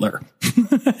over Hitler.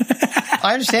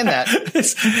 I understand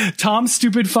that. Tom's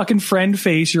stupid fucking friend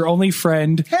face, your only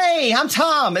friend. Hey, I'm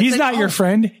Tom. He's not your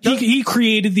friend. He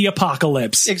created the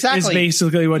apocalypse. Exactly. Is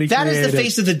basically what he created. That is the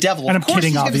face of the devil. And I'm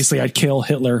kidding, obviously. I'd kill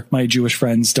Hitler, my Jewish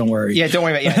friends. Don't worry. Yeah, don't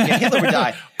worry about it. Yeah, Hitler would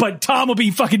die. But Tom will be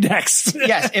fucking next.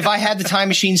 Yes, if I had the time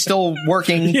machine still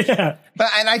working. Yeah.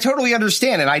 And I totally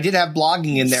understand. And I did have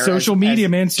blogging in there. Social media,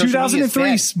 man. 2003,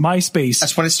 MySpace.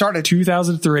 That's when it started.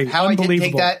 2003. How I did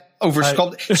take that over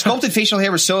sculpted facial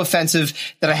hair was so offensive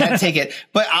that I had to take it.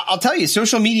 But I'll tell you,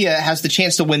 social media has the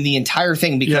chance to win the entire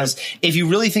thing because if you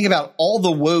really think about all the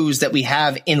woes that we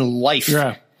have in life,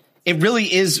 it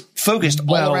really is focused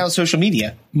all around social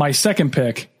media. My second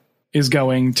pick is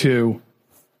going to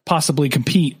possibly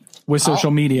compete with social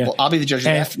media. Well, I'll be the judge of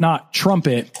that. If not, trump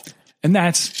it. And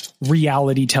that's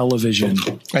reality television.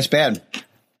 That's bad.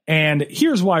 And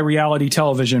here's why reality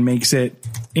television makes it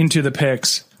into the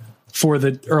picks for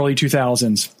the early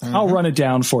 2000s. I'll run it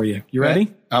down for you. You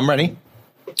ready? I'm ready.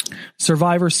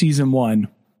 Survivor Season 1,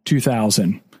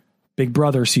 2000. Big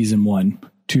Brother Season 1,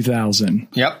 2000.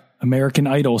 Yep. American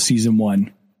Idol Season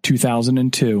 1,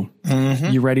 2002.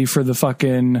 You ready for the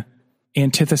fucking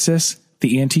antithesis?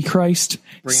 The Antichrist?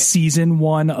 Season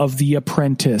 1 of The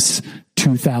Apprentice,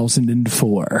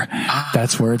 2004.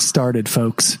 That's where it started,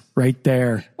 folks. right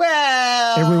there.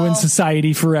 Well, It ruins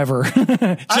society forever.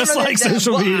 Just like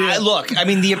social media. Look, I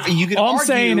mean, you could all argue I'm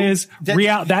saying is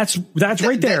that's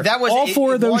right there. That was all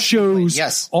four of those shows.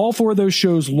 Yes. All four of those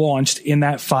shows launched in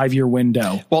that 5-year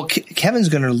window. Well, Kevin's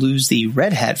going to lose the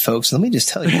red hat, folks. Let me just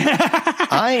tell you.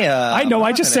 I know.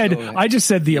 I just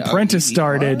said The Apprentice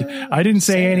started. I didn't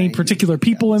say any particular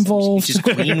people involved. Just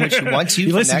glean what you want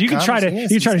to. Listen, you can try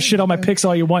to shit on my picks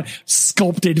all you want.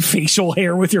 Sculpted facial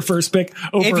hair with your first pick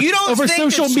over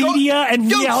social media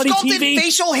and reality sculpted TV.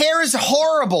 Facial hair is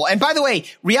horrible. And by the way,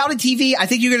 reality TV, I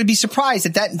think you're going to be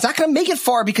surprised that it's not going to make it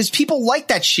far because people like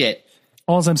that shit.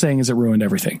 All I'm saying is it ruined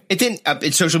everything. It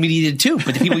didn't. Social media did too,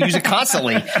 but the people use it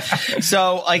constantly.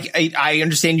 So, like, I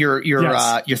understand your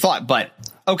thought, but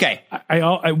okay.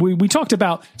 We talked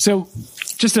about, so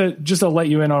just to let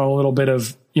you in on a little bit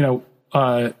of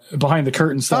behind the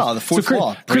curtain stuff. Oh, the fourth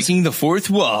wall. Breaking the fourth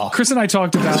wall. Chris and I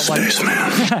talked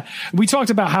about we talked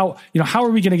about how are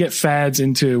we going to get fads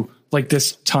into like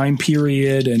this time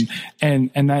period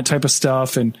and that type of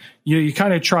stuff, and you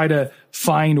kind of try to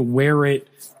find where it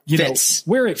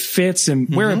where it fits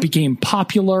and where it became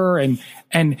popular, and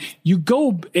you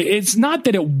go. It's not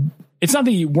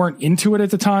that you weren't into it at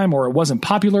the time, or it wasn't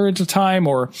popular at the time,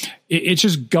 or it's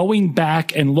just going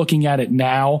back and looking at it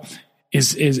now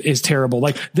is terrible.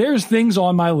 Like, there's things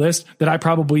on my list that I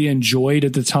probably enjoyed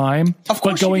at the time,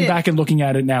 but going back and looking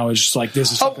at it now is just like,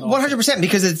 this is 100%,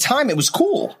 because at the time it was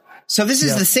cool. So this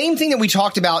is the same thing that we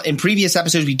talked about in previous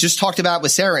episodes. We just talked about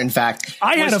with Sarah. In fact,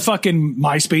 I had a fucking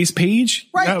MySpace page,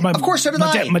 right? Of course, so did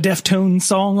I. My Deftone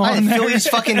song on there. Philly's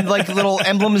fucking like little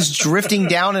emblems drifting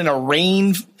down in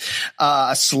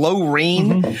a slow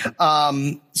rain.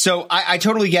 Mm-hmm. So I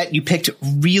totally get you picked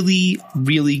really,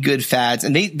 really good fads,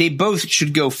 and they both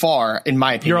should go far in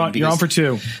my opinion. You're on for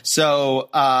two. So,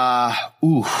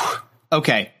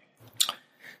 okay.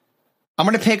 I'm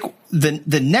going to pick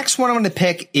the next one. I'm going to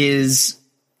pick is,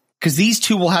 because these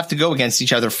two will have to go against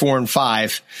each other, 4 and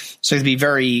 5. So to be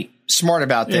very smart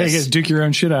about this. Yeah, you got to duke your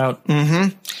own shit out.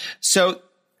 Mm-hmm. So,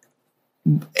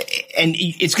 and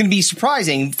it's going to be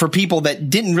surprising for people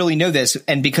that didn't really know this,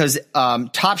 and because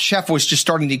Top Chef was just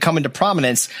starting to come into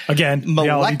prominence. Again,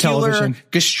 molecular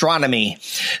gastronomy.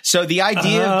 So the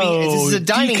idea of this is a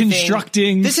dining deconstructing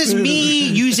thing. This is food. me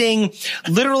using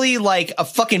literally like a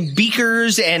fucking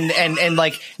beakers and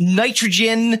like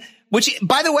nitrogen, which,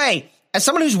 by the way, as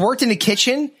someone who's worked in the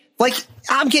kitchen, like,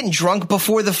 I'm getting drunk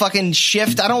before the fucking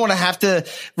shift. I don't want to have to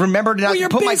remember to not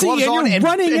put my gloves on and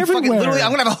running everywhere. Fucking literally,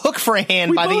 I'm going to have a hook for a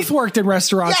hand. We both worked in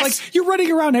restaurants. Yes. Like, you're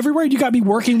running around everywhere. You got me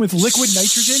working with liquid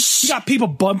nitrogen. You got people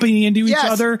bumping into each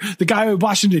other. The guy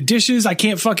washing the dishes, I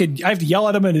have to yell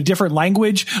at him in a different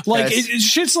language. Like,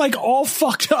 shit's like all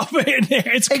fucked up in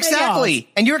there. It's exactly.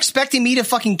 chaos. And you're expecting me to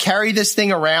fucking carry this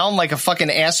thing around like a fucking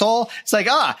asshole? It's like,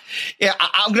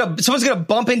 someone's going to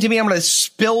bump into me. I'm going to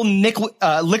spill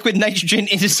liquid nitrogen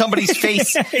into somebody's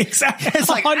face. Exactly. It's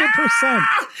like 100%.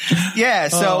 Yeah.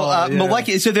 So,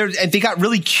 molecular. So they got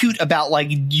really cute about like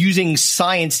using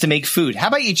science to make food. How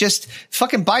about you just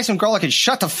fucking buy some garlic and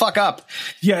shut the fuck up?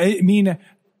 Yeah. I mean,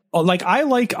 like, I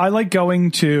like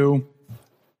going to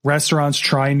restaurants,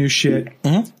 trying new shit.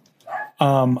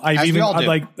 Mm-hmm.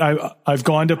 I've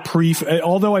gone to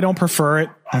although I don't prefer it,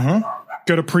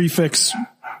 go to prefix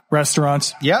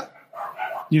restaurants. Yep.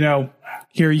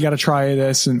 Here, you got to try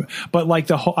this. But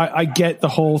like I get the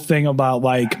whole thing about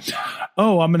like,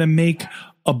 I'm going to make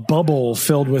a bubble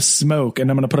filled with smoke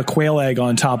and I'm going to put a quail egg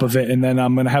on top of it. And then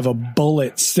I'm going to have a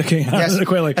bullet sticking out of the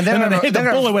quail egg. And then I'm going to hit the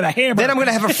bullet with a hammer. Then I'm going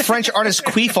to have a French artist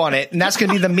queef on it. And that's going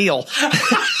to be the meal.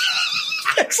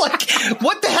 It's like,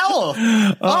 what the hell?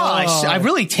 I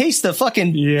really taste the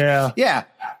fucking. Yeah. Yeah.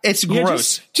 It's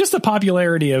gross. Just the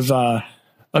popularity of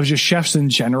just chefs in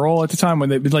general at the time, when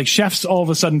they like chefs all of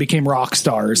a sudden became rock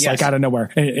stars, like out of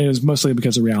nowhere. And it was mostly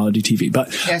because of reality TV,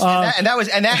 but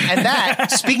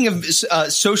that speaking of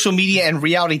social media and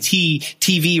reality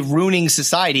TV ruining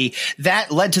society, that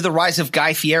led to the rise of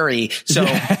Guy Fieri. So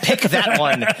pick that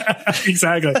one.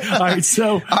 Exactly. All right.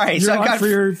 So I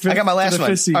got my last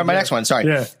one. Or my next one. Sorry.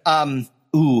 Yeah.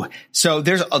 So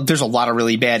there's a lot of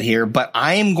really bad here, but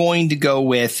I am going to go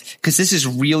with, because this is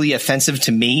really offensive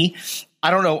to me. I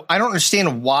don't know. I don't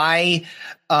understand why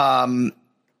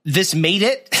this made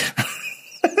it.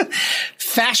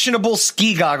 Fashionable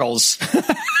ski goggles.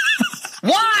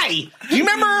 Why? Do you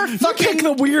remember fucking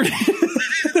the weird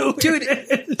dude?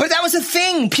 But that was a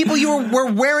thing. People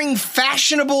were wearing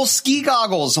fashionable ski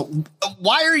goggles.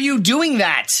 Why are you doing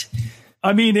that?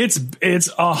 I mean, it's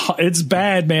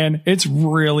bad, man. It's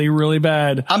really, really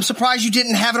bad. I'm surprised you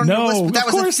didn't have it on your list, but that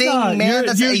was a thing, not. man.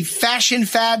 That's a fashion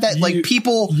fad that like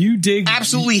people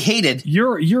absolutely hated.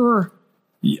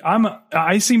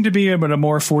 I seem to be at a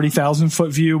more 40,000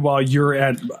 foot view while you're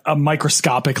at a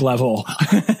microscopic level.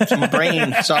 It's my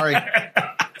brain. Sorry.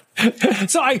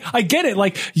 So I get it.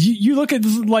 Like you look at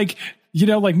like, you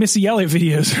know, like Missy Elliott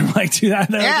videos are like, dude, yeah,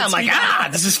 I'm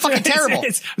like, this is fucking terrible.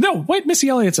 No, wait, Missy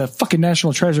Elliott's a fucking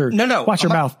national treasure. No. Watch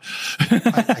your mouth.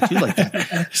 I do like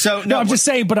that. So no, I'm just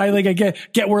saying, but I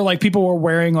get where like people were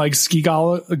wearing like ski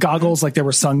goggles, like they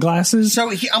were sunglasses. So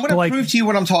I'm going to prove to you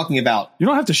what I'm talking about. You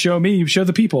don't have to show me. You show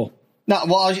the people. No,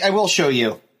 well, I will show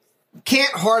you.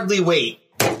 Can't hardly wait.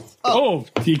 Oh,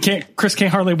 Chris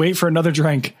can't hardly wait for another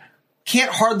drink.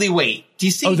 Can't hardly wait. Do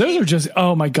you see? Oh, those are just,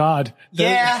 oh my God.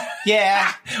 Yeah.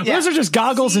 Those are just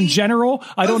goggles in general.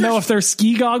 I don't know if they're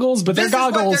ski goggles, but they're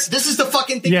goggles. This is the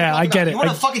fucking thing. Yeah, I get it. You want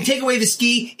to fucking take away the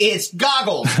ski? It's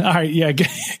goggles. All right, yeah,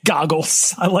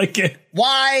 goggles. I like it.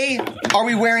 Why are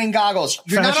we wearing goggles?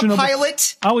 You're not a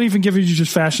pilot. I'll even give you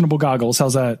just fashionable goggles.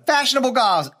 How's that? Fashionable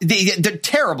goggles. They're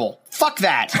terrible. Fuck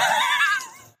that.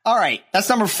 All right, that's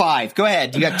number 5. Go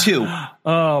ahead. You got 2.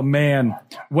 Oh, man.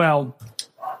 Well,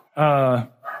 the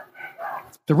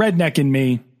redneck in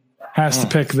me has to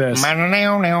pick this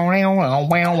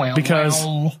because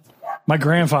my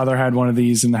grandfather had one of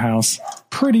these in the house.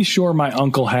 Pretty sure my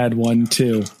uncle had one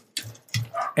too.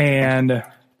 And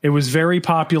it was very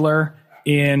popular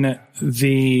in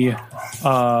the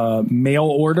mail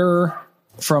order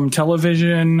from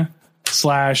television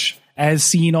 / as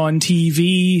seen on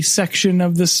TV section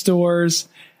of the stores.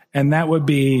 And that would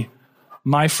be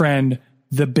my friend,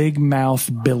 the Big Mouth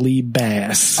Billy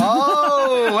Bass.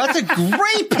 Oh, that's a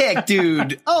great pick,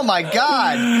 dude. Oh my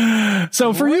God.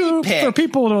 So for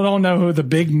people who don't know who the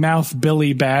Big Mouth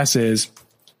Billy Bass is,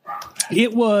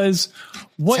 it was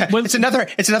it's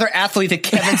another athlete that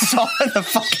Kevin saw in the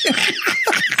fucking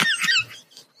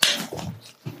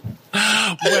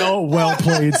Well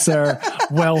played, sir.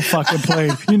 Well fucking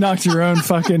played. You knocked your own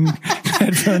fucking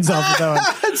headphones off with that one.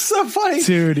 That's so funny.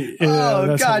 Dude,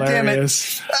 that's God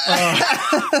hilarious.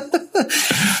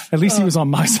 At least he was on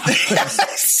my side.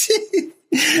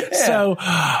 So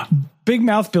Big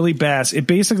Mouth Billy Bass, it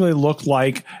basically looked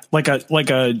like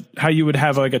a how you would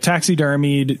have like a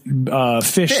taxidermied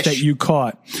fish that you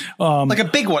caught, like a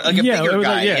big one, like a bigger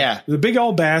guy. Yeah, the big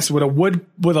old bass with a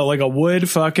wood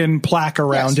fucking plaque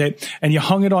around it, and you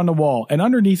hung it on the wall, and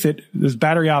underneath it was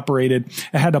battery operated.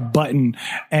 It had a button,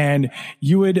 and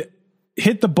you would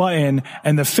hit the button,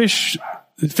 and the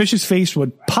fish's face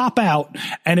would pop out,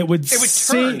 and it would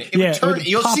sing. It would turn.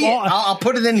 You'll see it. I'll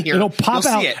put it in here. It'll pop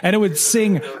out, and it would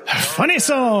sing funny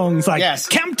songs like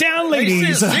 "Camptown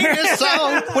Ladies." Sing this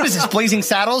song. What is this? Blazing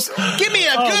Saddles? Give me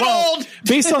a good old.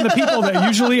 Based on the people that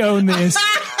usually own this.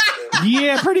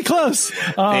 Yeah, pretty close.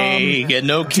 They get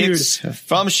no kicks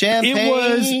from champagne. It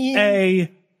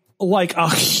was a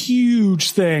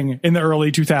huge thing in the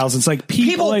early 2000s. Like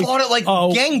people bought it like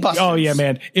gangbusters. Oh yeah,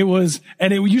 man. It was,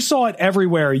 you saw it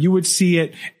everywhere. You would see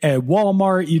it at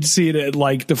Walmart. You'd see it at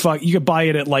you could buy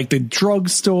it at like the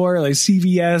drugstore, like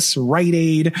CVS, Rite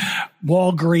Aid,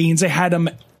 Walgreens. They had them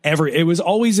it was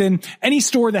always in any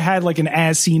store that had like an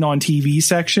as seen on TV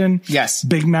section. Yes.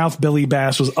 Big Mouth Billy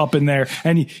Bass was up in there,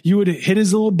 and you would hit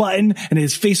his little button and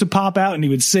his face would pop out and he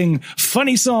would sing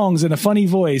funny songs in a funny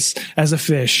voice as a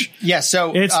fish. Yeah.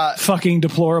 So it's fucking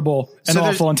deplorable and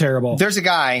awful and terrible. There's a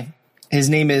guy, his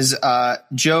name is,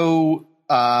 Joe,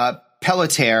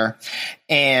 Pelletier,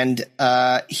 and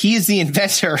he is the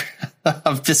inventor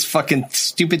of this fucking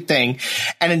stupid thing.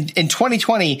 And in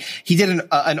 2020, he did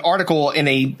an article in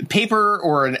a paper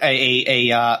or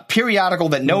a periodical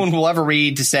that no one will ever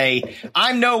read to say,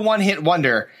 "I'm no one-hit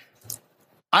wonder.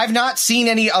 I've not seen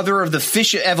any other of the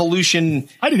fish evolution."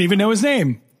 I didn't even know his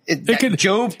name.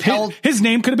 Joe Pell. His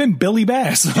name could have been Billy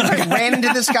Bass. If I ran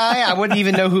into this guy, I wouldn't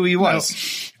even know who he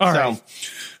was. No.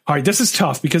 All right, this is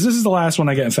tough because this is the last one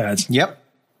I get in fads. Yep.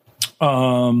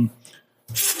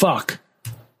 Fuck.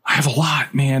 I have a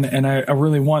lot, man, and I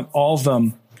really want all of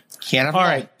them. Can't have all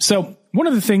right. So one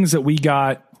of the things that we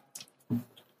got,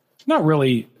 not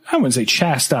really, I wouldn't say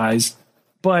chastised,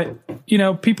 but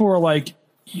people were like,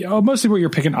 mostly what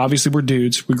you're picking. Obviously, we're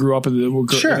dudes. We grew up in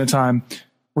a time.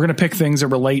 We're gonna pick things that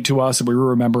relate to us and we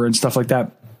remember and stuff like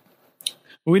that.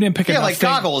 But we didn't pick enough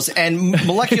goggles and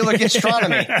molecular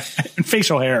gastronomy and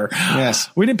facial hair. Yes,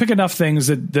 we didn't pick enough things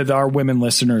that our women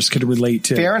listeners could relate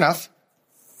to. Fair enough.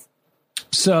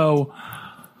 So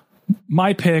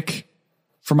my pick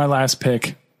for my last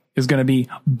pick is going to be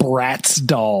Bratz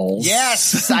dolls.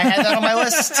 Yes, I had that on my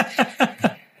list.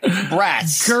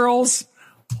 Bratz. Girls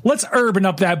let's urban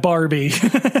up that Barbie.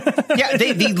 Yeah,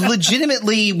 they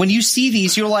legitimately, when you see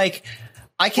these, you're like,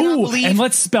 I cannot believe. And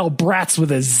let's spell brats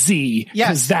with a Z. Yes.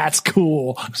 Because that's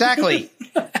cool. Exactly.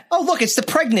 Oh, look, it's the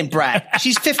pregnant brat.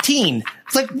 She's 15.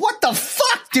 It's like, what the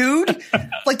fuck, dude?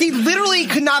 Like, they literally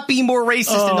could not be more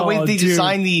racist in the way that they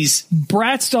design these.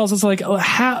 Bratz dolls is like,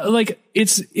 how, like,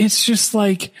 it's just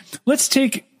like, let's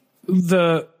take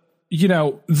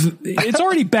it's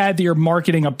already bad that you're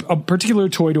marketing a particular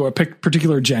toy to a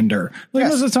particular gender. Like,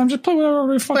 most of the time, just play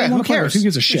whatever you fucking want to play with. Who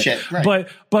gives a shit? Right.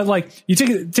 But like, you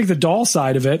take the doll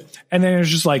side of it, and then it's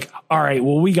just like, all right,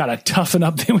 well, we gotta toughen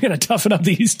up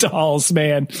these dolls,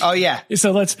 man. Oh yeah.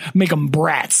 So let's make them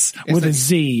brats with a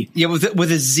Z. Yeah,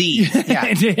 with a Z. Yeah.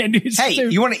 Hey,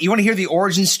 you want to hear the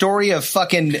origin story of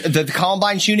fucking the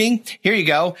Columbine shooting? Here you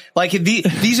go. Like,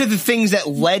 these are the things that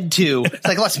led to. It's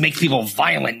like, let's make people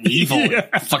violent and evil, and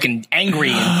fucking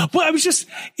angry. Well,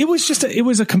 it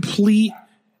was a complete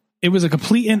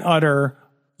and utter,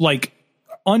 like,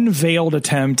 unveiled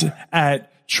attempt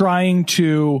at trying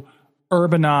to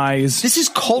urbanize. This is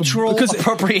cultural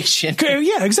appropriation.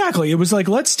 Yeah, exactly. It was like,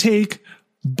 let's take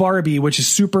Barbie, which is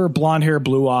super blonde hair,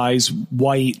 blue eyes,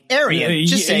 white, Aryan.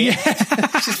 Just say it.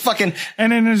 Just fucking.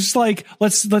 And then it's like,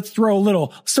 let's throw a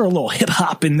little hip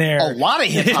hop in there. A lot of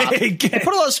hip hop. Put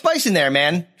a little spice in there,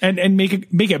 man. And make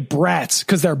it brats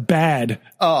because they're bad.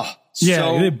 Oh.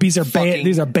 Yeah, so these are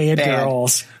bad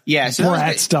girls. Yeah, so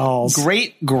Bratz dolls.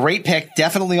 Great pick.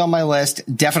 Definitely on my list.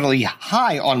 Definitely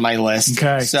high on my list.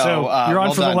 Okay, so you're on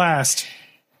well for done. The last.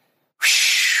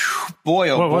 Boy,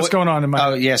 oh boy. What's going on in my?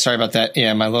 Oh yeah, sorry about that.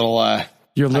 Yeah, my little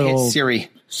your little Siri.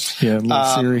 Yeah, little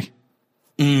Siri.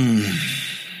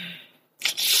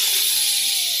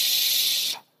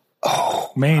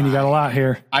 Oh man, you got a lot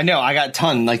here. I know, I got a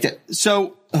ton like that.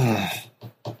 So.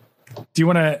 Do you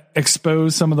want to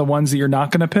expose some of the ones that you're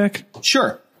not going to pick?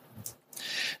 Sure.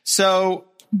 So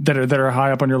that are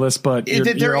high up on your list, but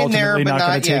you're ultimately not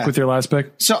going to take with your last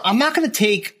pick. So I'm not going to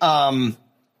take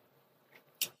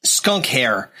skunk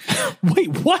hair.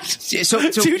 Wait, what?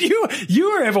 So dude,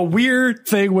 you have a weird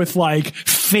thing with like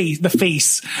the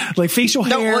face, like facial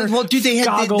hair. Well, dude, they had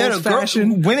goggles,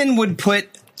 fashion. Women would put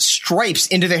stripes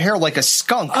into their hair like a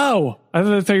skunk. Oh,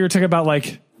 I thought you were talking about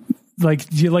like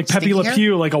Pepe Le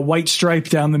Pew, like a white stripe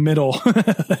down the middle.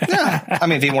 Yeah. I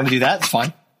mean, if they want to do that, it's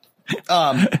fine.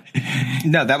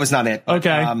 No, that was not it.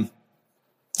 Okay.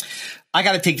 I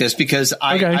got to take this because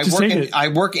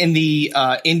I work in the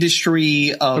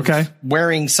industry of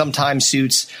wearing sometimes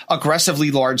suits, aggressively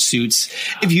large suits.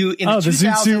 If you in the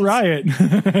Zoot Suit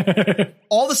Riot,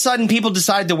 all of a sudden people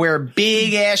decided to wear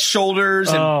big ass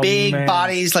shoulders and big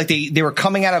bodies, like they were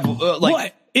coming out of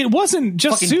What? It wasn't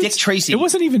just suits. Dick Tracy. It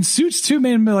wasn't even suits too,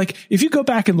 man. But like, if you go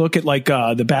back and look at like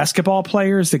the basketball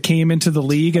players that came into the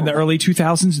league in the early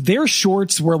 2000s, their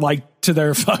shorts were like to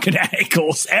their fucking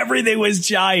ankles. Everything was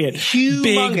giant,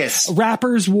 humongous. Big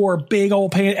rappers wore big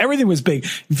old pants. Everything was big.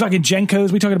 Fucking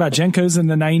Jenkos. We talking about Jenkos in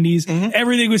the 90s. Mm-hmm.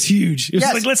 Everything was huge. It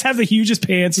was like, let's have the hugest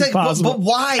pants as possible. But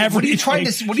why? Everything. What are you trying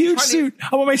to? What are you suit?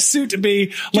 I want my suit to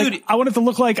be like. Dude, I want it to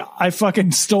look like I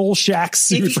fucking stole Shaq's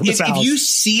suit from his house. If you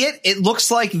see it, it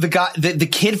looks like the guy, the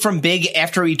kid from Big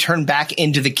after he turned back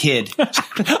into the kid.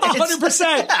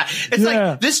 100%. It's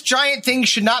like, this giant thing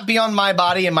should not be on my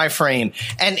body and my frame.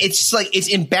 And it's just like, it's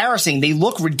embarrassing. They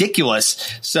look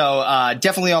ridiculous. So,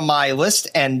 definitely on my list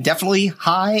and definitely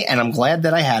high. And I'm glad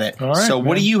that I had it. All right, so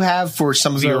what do you have for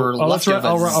some of your leftovers?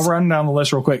 I'll run down the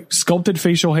list real quick. Sculpted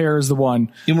facial hair is the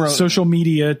one. Social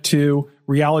media 2,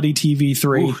 reality TV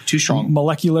 3. Ooh, too strong.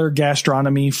 Molecular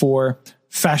gastronomy 4.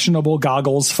 Fashionable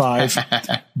goggles 5,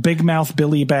 big mouth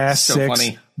Billy Bass 6,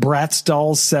 funny. Bratz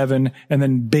dolls 7, and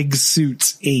then big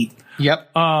suits 8.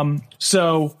 Yep.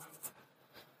 So,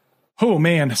 oh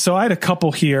man, so I had a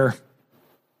couple here.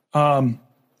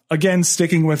 Again,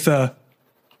 sticking with the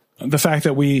fact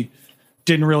that we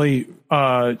didn't really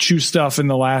choose stuff in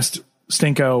the last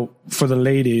Stinko for the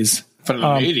ladies. For the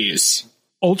ladies.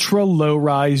 Ultra low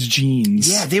rise jeans.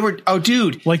 Yeah, they were. Oh,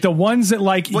 dude, like the ones that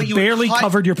like you barely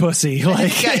covered your pussy.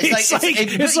 Like,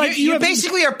 it's like you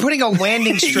basically are putting a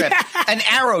landing strip, an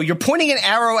arrow. You're pointing an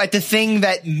arrow at the thing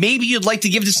that maybe you'd like to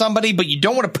give to somebody, but you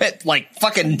don't want to put like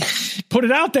fucking put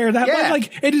it out there. That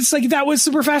like it's like that was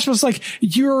super fashionable. It's like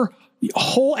your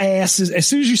whole ass is as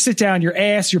soon as you sit down, your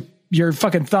ass, your your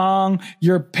fucking thong,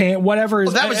 your pant, whatever.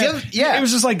 Well, that was the other, yeah. It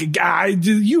was just like,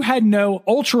 you had no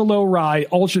ultra low ride,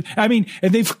 and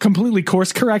they've completely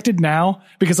course corrected now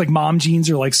because like mom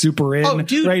jeans are like super in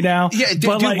right now. Yeah,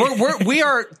 dude, like, we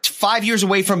are 5 years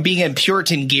away from being in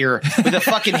Puritan gear with a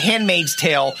fucking Handmaid's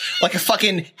Tale, like a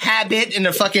fucking habit and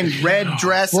a fucking red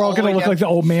dress. We're all going to look like the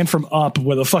old man from Up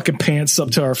with a fucking pants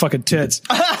up to our fucking tits.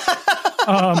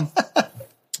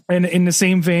 And in the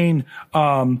same vein,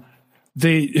 the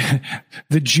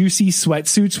juicy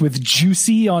sweatsuits with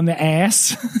juicy on the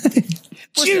ass.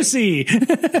 Juicy.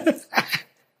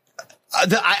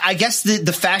 I guess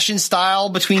the fashion style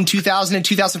between 2000 and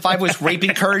 2005 was rape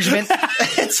encouragement.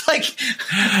 It's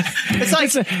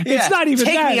not even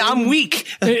take that. Me, I'm weak.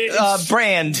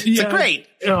 Brand. It's great.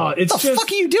 What the fuck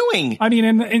are you doing? I mean,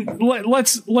 and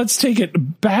let's take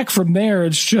it back from there.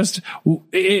 It's just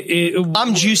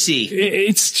I'm juicy.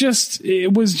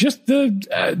 It was just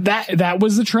that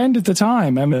was the trend at the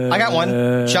time. I got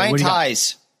one. Giant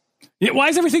ties. Why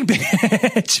is everything big?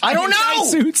 I don't know. Giant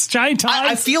suits, giant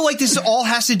ties. I feel like this all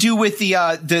has to do with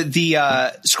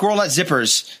the squirrel nut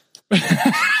zippers.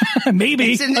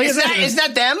 Maybe. Isn't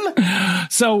that them?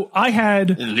 So I had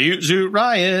Zoot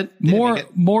Riot.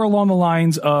 More along the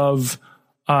lines of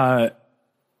the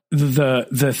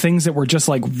things that were just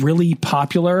like really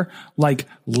popular, like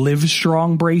Live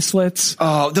Strong bracelets.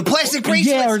 Oh, the plastic bracelets.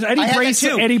 Yeah, or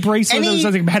any bracelet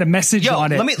that had a message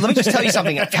on it. Let me just tell you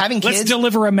something. Having kids, let's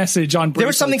deliver a message on bracelets. There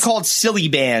was something called silly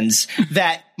bands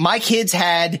that my kids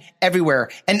had everywhere.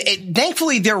 And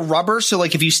thankfully they're rubber. So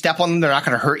like if you step on them, they're not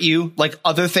going to hurt you. Like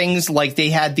other things, like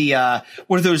they had the,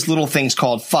 what are those little things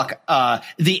called?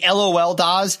 The LOL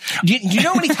dolls. Do you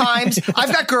know how many times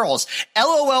I've got girls?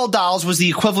 LOL dolls was the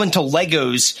equivalent to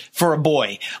Legos for a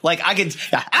boy. Like I could,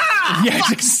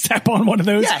 just step on one of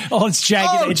those. Yeah. Oh, it's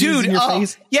jagged edges in your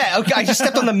face. Yeah. Okay. I just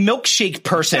stepped on the milkshake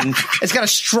person. It's got a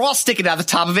straw sticking out the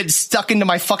top of it and stuck into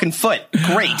my fucking foot.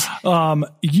 Great.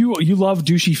 You love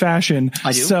douchey fashion.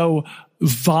 I do. So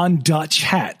Von Dutch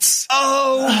hats.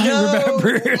 Oh, no.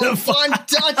 Remember the Von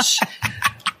Dutch.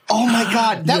 Oh my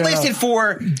God. That lasted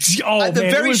for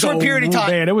very short period of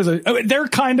time. Man, they're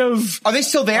kind of. Are they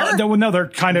still there? No, they're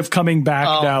kind of coming back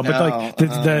now. But like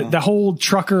the whole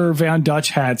trucker Von Dutch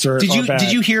hats are.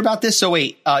 Did you hear about this? So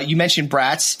wait, you mentioned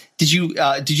Bratz. Did you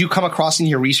come across in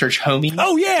your research Homies?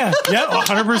 Oh yeah. Yeah.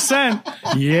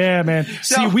 100%. Yeah, man.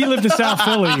 See, we lived in South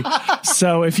Philly.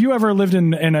 So if you ever lived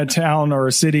in a town or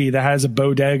a city that has a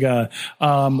bodega,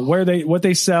 what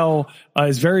they sell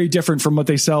is very different from what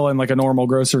they sell in like a normal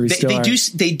grocery store.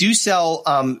 They do sell,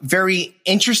 very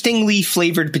interestingly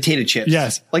flavored potato chips.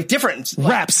 Yes. Like different.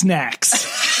 Wrap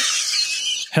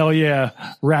snacks. Hell yeah.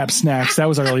 Wrap snacks. That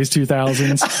was early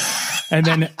 2000s.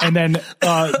 And then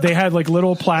they had like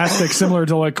little plastic, similar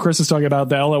to like Chris was talking about,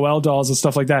 the LOL dolls and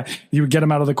stuff like that. You would get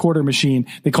them out of the quarter machine.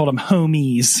 They called them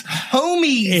Homies.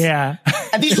 Homies. Yeah.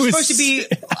 And these were supposed to be,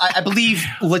 I believe,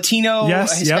 Latino,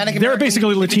 Hispanic. They're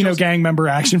basically Latino gang member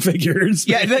action figures.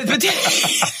 Yeah. But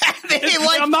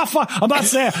I'm not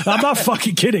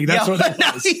fucking kidding. That's what that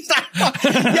was.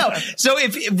 No. So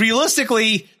if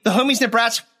realistically, the Homies and the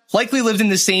Bratz likely lived in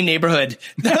the same neighborhood.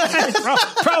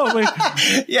 Probably.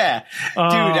 Yeah.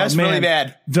 Dude, that's really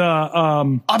bad.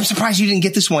 I'm surprised you didn't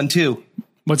get this one too.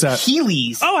 What's that?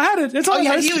 Heelys. Oh, I had it. It's on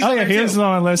my list. Heelys is on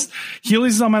my list. Heelys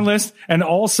is on my list. And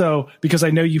also, because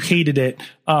I know you hated it,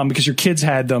 because your kids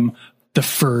had them, the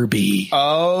Furby.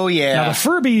 Oh, yeah. Now, the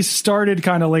Furby started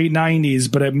kind of late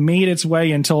 90s, but it made its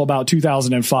way until about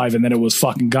 2005, and then it was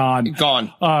fucking gone.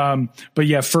 But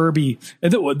yeah, Furby.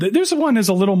 There's one that's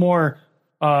a little more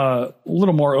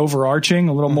overarching,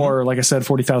 a little more, like I said,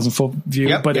 40,000 foot view,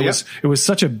 it was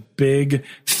such a big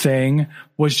thing,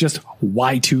 was just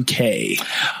Y2K.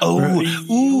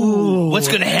 What's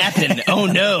going to happen? Oh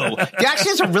no.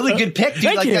 Actually, it's a really good pick,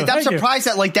 dude. I'm surprised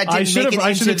that that didn't make it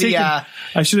into the,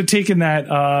 I should have taken that,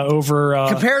 over,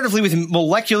 comparatively with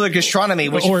molecular gastronomy,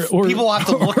 which people have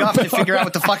to look up to figure out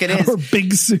what the fuck it is. Or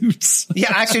big suits.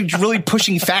 Yeah, actually really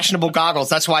pushing fashionable goggles.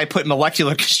 That's why I put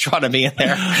molecular gastronomy in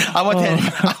there. I want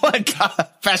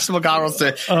fashionable goggles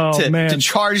to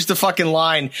charge the fucking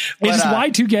line. But, it's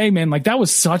Y2K, man. Like that was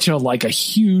such a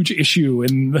huge issue,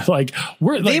 and they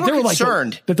were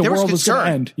concerned that the world was going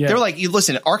to end. Yeah. They were like,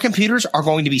 listen, our computers are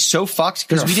going to be so fucked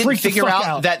because we didn't figure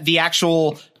out that the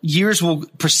actual years will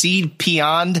proceed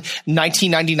beyond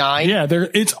 1999. Yeah,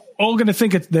 it's all going to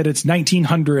think that it's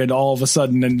 1900 all of a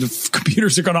sudden, and the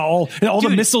computers are going to all the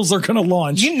missiles are going to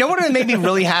launch. You know what would make me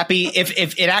really happy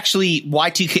if it actually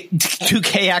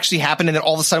Y2K actually happened, and then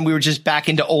all of a sudden we were just back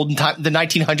into the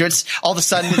 1900s. All of a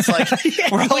sudden it's like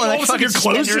we're all all of a sudden your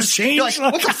clothes just changed. You're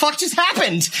like, what the fuck just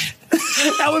happened?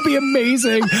 That would be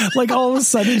amazing. Like all of a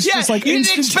sudden it's just like you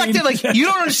didn't expect it. Like you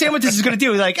don't understand what this is going to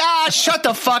do. You're like, shut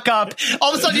the fuck up.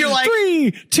 All of a sudden you're like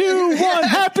 3, 2, 1,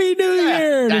 Happy New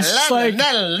Year. And it's just like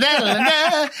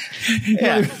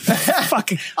yeah.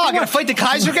 Fucking. Oh, I gotta fight the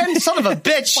Kaiser again? Son of a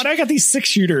bitch. But I got these 6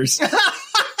 shooters. One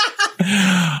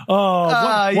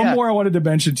more I wanted to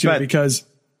mention too, because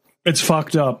it's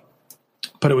fucked up,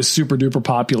 but it was super duper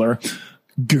popular.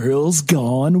 Girls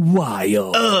Gone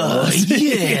Wild.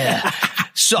 Yeah.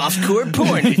 Softcore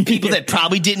porn. People that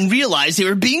probably didn't realize they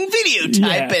were being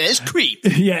videotaped as creep.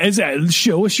 Yeah, exactly.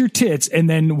 Show us your tits, and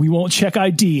then we won't check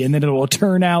ID, and then it will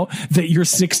turn out that you're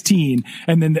 16,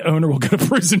 and then the owner will go to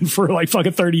prison for like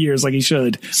fucking 30 years, like he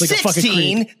should. Like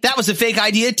 16? That was a fake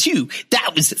idea too.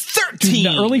 That was 13.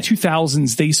 In the early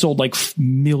 2000s, they sold like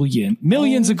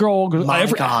millions of girls.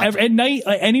 God. At night,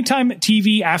 anytime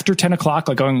TV after 10 o'clock,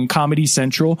 like on Comedy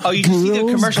Central. Oh, you can see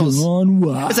the commercials.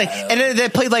 Wild. It's like, and then they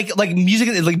played like music,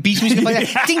 like beach music,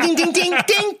 like that. Ding, ding, ding, ding,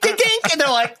 ding, ding, ding, and they're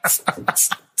like,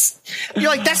 you're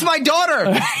like, that's my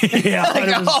daughter. Yeah,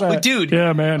 like, oh, dude.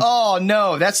 Yeah, man. Oh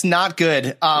no, that's not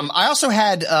good. I also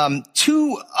had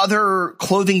 2 other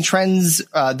clothing trends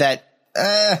that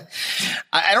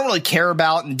I don't really care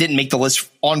about and didn't make the list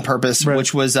on purpose,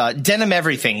 which was denim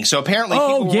everything. So apparently,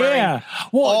 people were wearing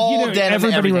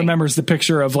everybody everything. remembers the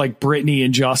picture of like Britney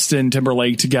and Justin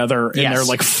Timberlake together in their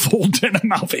like full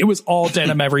denim outfit. It was all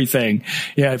denim everything.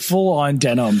 Yeah, full on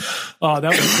denim. That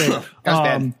was big.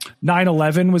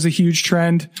 9/11 was a huge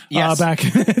trend back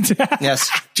in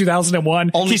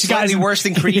 2001. Only slightly worse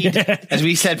than Creed, as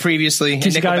we said previously. In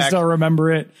case you guys don't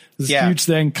remember it. It's a huge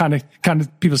thing. Kind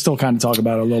of people still kind of talk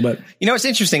about it a little bit. You know, it's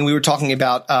interesting. We were talking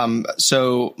about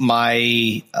so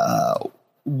my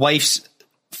wife's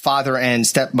father and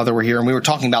stepmother were here, and we were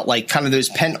talking about like kind of those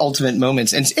penultimate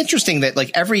moments. And it's interesting that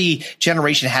like every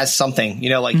generation has something, you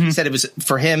know, like he said, it was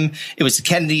for him, it was the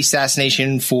Kennedy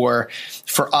assassination. For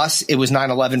us, it was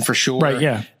 9/11 for sure. Right.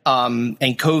 Yeah. And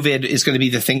COVID is going to be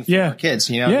the thing for our kids,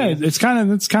 you know? Yeah. I mean? It's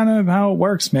kind of how it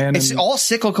works, man. It's all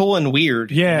cyclical and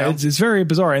weird. Yeah. You know? It's very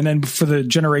bizarre. And then for the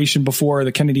generation before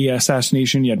the Kennedy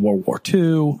assassination, you had World War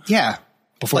II. Yeah.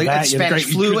 Before that, Spanish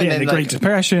flu, and then the Great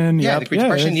Depression. Yeah, the Great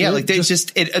Depression. Yeah, like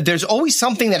there's always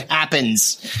something that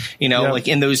happens, you know, like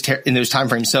in those time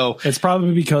frames. So it's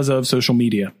probably because of social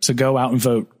media. So go out and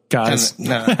vote, guys.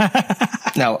 No.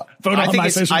 Vote on my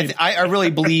social media. I really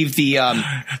believe the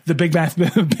big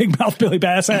mouth Billy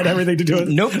Bass had everything to do with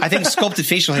it. Nope. I think sculpted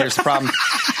facial hair is the problem.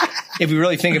 If we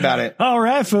really think about it. All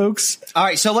right, folks. All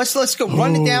right, so let's go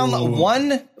run it down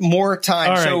one more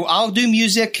time. Right. So I'll do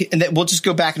music, and then we'll just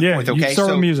go back and forth. Okay. You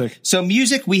start with music. So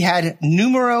music, we had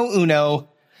numero uno,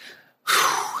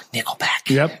 Nickelback.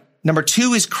 Yep. Number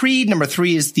 2 is Creed. Number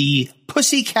 3 is the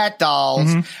Pussycat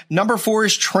Dolls. Number 4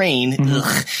 is Train.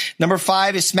 Number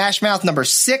 5 is Smash Mouth. Number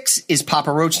 6 is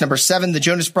Papa Roach. Number 7, the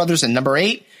Jonas Brothers. And number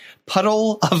 8,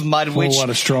 Puddle of Mud. Which,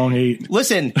 what a strong 8.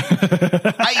 Listen,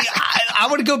 I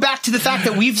want to go back to the fact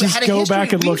that we've had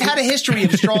a history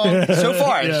of strong so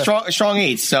far, strong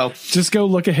 8s. So just go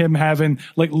look at him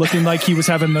looking like he was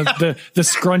having the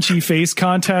scrunchy face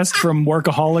contest from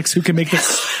Workaholics. Who can make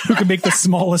the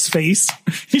smallest face?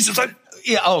 He's just like,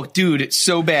 yeah. Oh, dude, it's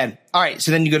so bad. All right.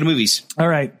 So then you go to movies. All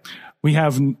right. We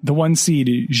have the 1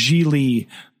 seed, Gigli.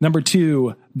 Number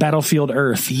 2, Battlefield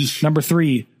Earth. Number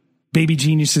 3, Baby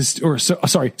Geniuses,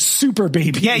 Super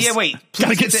Babies. Yeah, wait.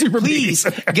 Please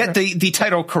get the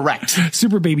title correct.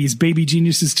 Super Babies, Baby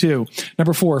Geniuses 2.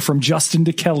 Number 4, From Justin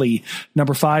to Kelly.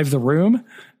 Number 5, The Room.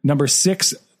 Number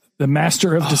 6, The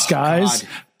Master of Disguise.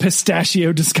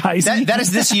 Pistachio Disguise. That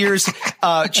is this year's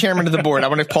chairman of the board. I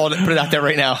want to put it out there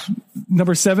right now.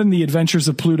 Number 7, The Adventures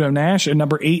of Pluto Nash. And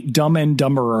number 8, Dumb and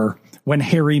Dumberer, When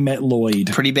Harry Met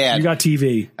Lloyd. Pretty bad. You got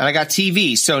TV. And I got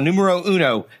TV. So numero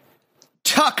uno,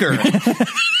 Tucker.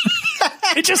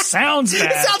 It just sounds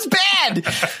bad. It sounds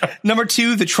bad. Number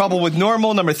 2, The Trouble with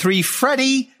Normal. Number 3,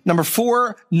 Freddie. Number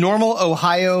 4, Normal,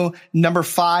 Ohio. Number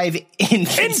 5,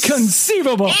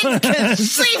 Inconceivable.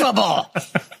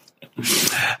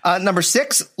 Number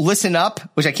 6, Listen Up,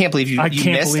 which I can't believe you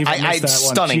missed. Believe I missed that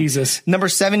stunning. One. Jesus. Number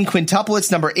 7,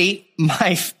 Quintuplets. Number 8,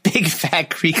 my big fat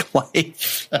Greek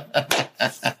life.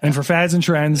 And for fads and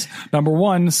trends, number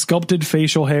 1, sculpted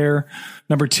facial hair.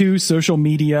 Number 2, social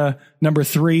media. Number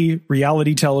 3,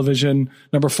 reality television.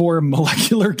 Number 4,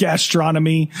 molecular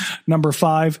gastronomy. Number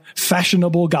 5,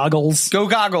 fashionable goggles. Go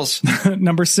goggles.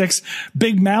 Number 6,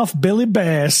 big mouth Billy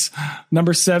Bass.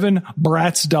 Number 7,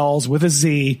 Bratz dolls with a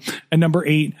Z. And number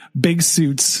 8, big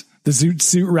suits. The Zoot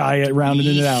Suit Riot rounded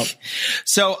it out.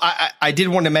 So I did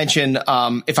want to mention,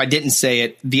 if I didn't say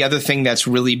it, the other thing that's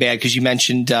really bad, because you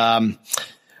mentioned, I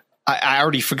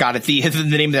already forgot it. The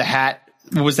name of the hat.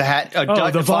 What was the hat?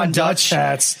 The Von Dutch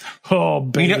hats. Oh,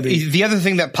 baby. You know, the other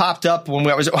thing that popped up when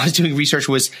I was doing research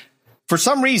was, for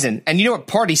some reason, and you know what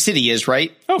Party City is,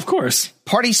 right? Oh, of course.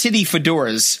 Party City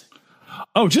fedoras.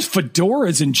 Oh, just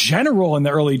fedoras in general in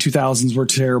the early 2000s were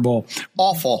terrible.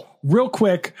 Awful. Real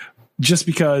quick, just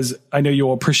because I know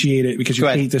you'll appreciate it because you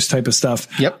hate this type of stuff.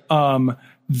 Yep.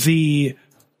 The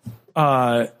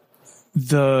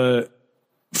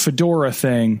fedora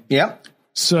thing. Yep.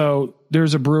 So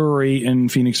there's a brewery in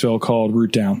Phoenixville called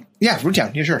Root Down. Yeah, Root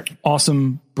Down. Yeah, sure.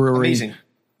 Awesome brewery. Amazing.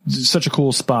 Such a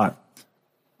cool spot.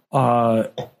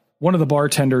 One of the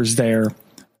bartenders there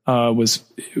was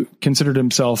considered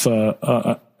himself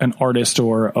an artist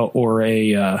or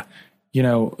a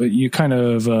you kind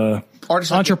of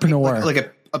artist, entrepreneur,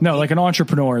 like an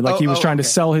entrepreneur. Like he was trying to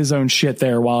sell his own shit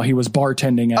there while he was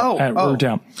bartending at Root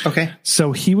Down. Okay.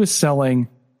 So he was selling,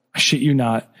 I shit you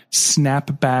not,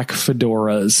 snapback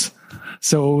fedoras.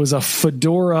 So it was a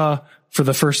fedora for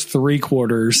the first 3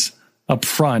 quarters up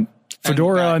front,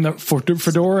 fedora in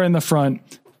the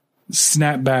front,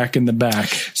 snapback in the back.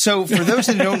 So for those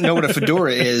that don't know what a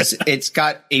fedora is, it's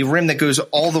got a rim that goes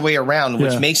all the way around,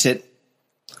 which makes it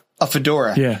a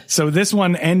fedora. Yeah. So this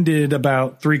one ended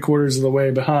about 3/4 of the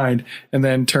way behind and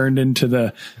then turned into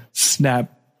the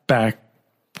snapback.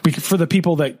 For the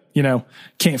people that,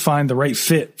 can't find the right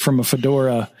fit from a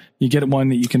fedora, you get one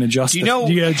that you can adjust. An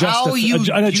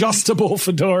adjustable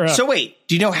fedora. So wait,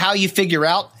 do you know how you figure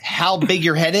out how big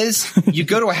your head is? You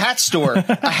go to a hat store,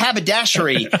 a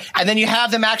haberdashery, and then you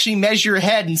have them actually measure your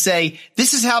head and say,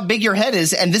 this is how big your head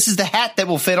is, and this is the hat that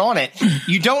will fit on it.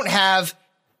 You don't have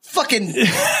fucking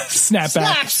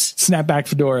snapback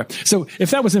fedora. So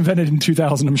if that was invented in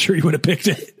 2000, I'm sure you would have picked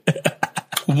it.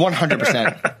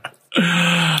 100%.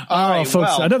 All right,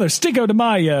 folks, another Cinco de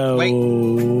Mayo. Wait.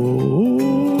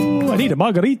 I need a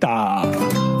margarita.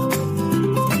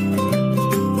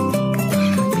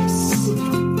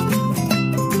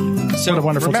 So what a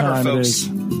wonderful time folks,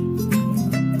 it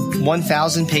is.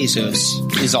 1,000 pesos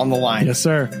is on the line. Yes,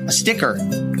 sir. A sticker.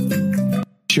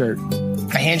 Shirt.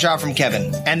 A hand job from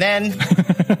Kevin. And then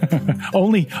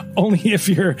only if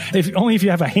you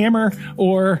have a hammer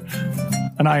or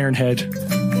an iron head.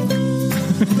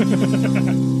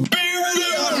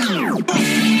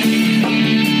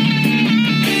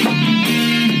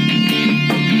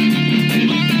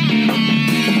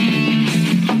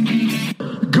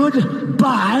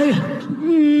 Goodbye.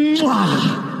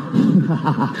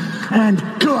 And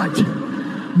good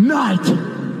night.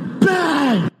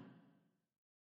 Bang!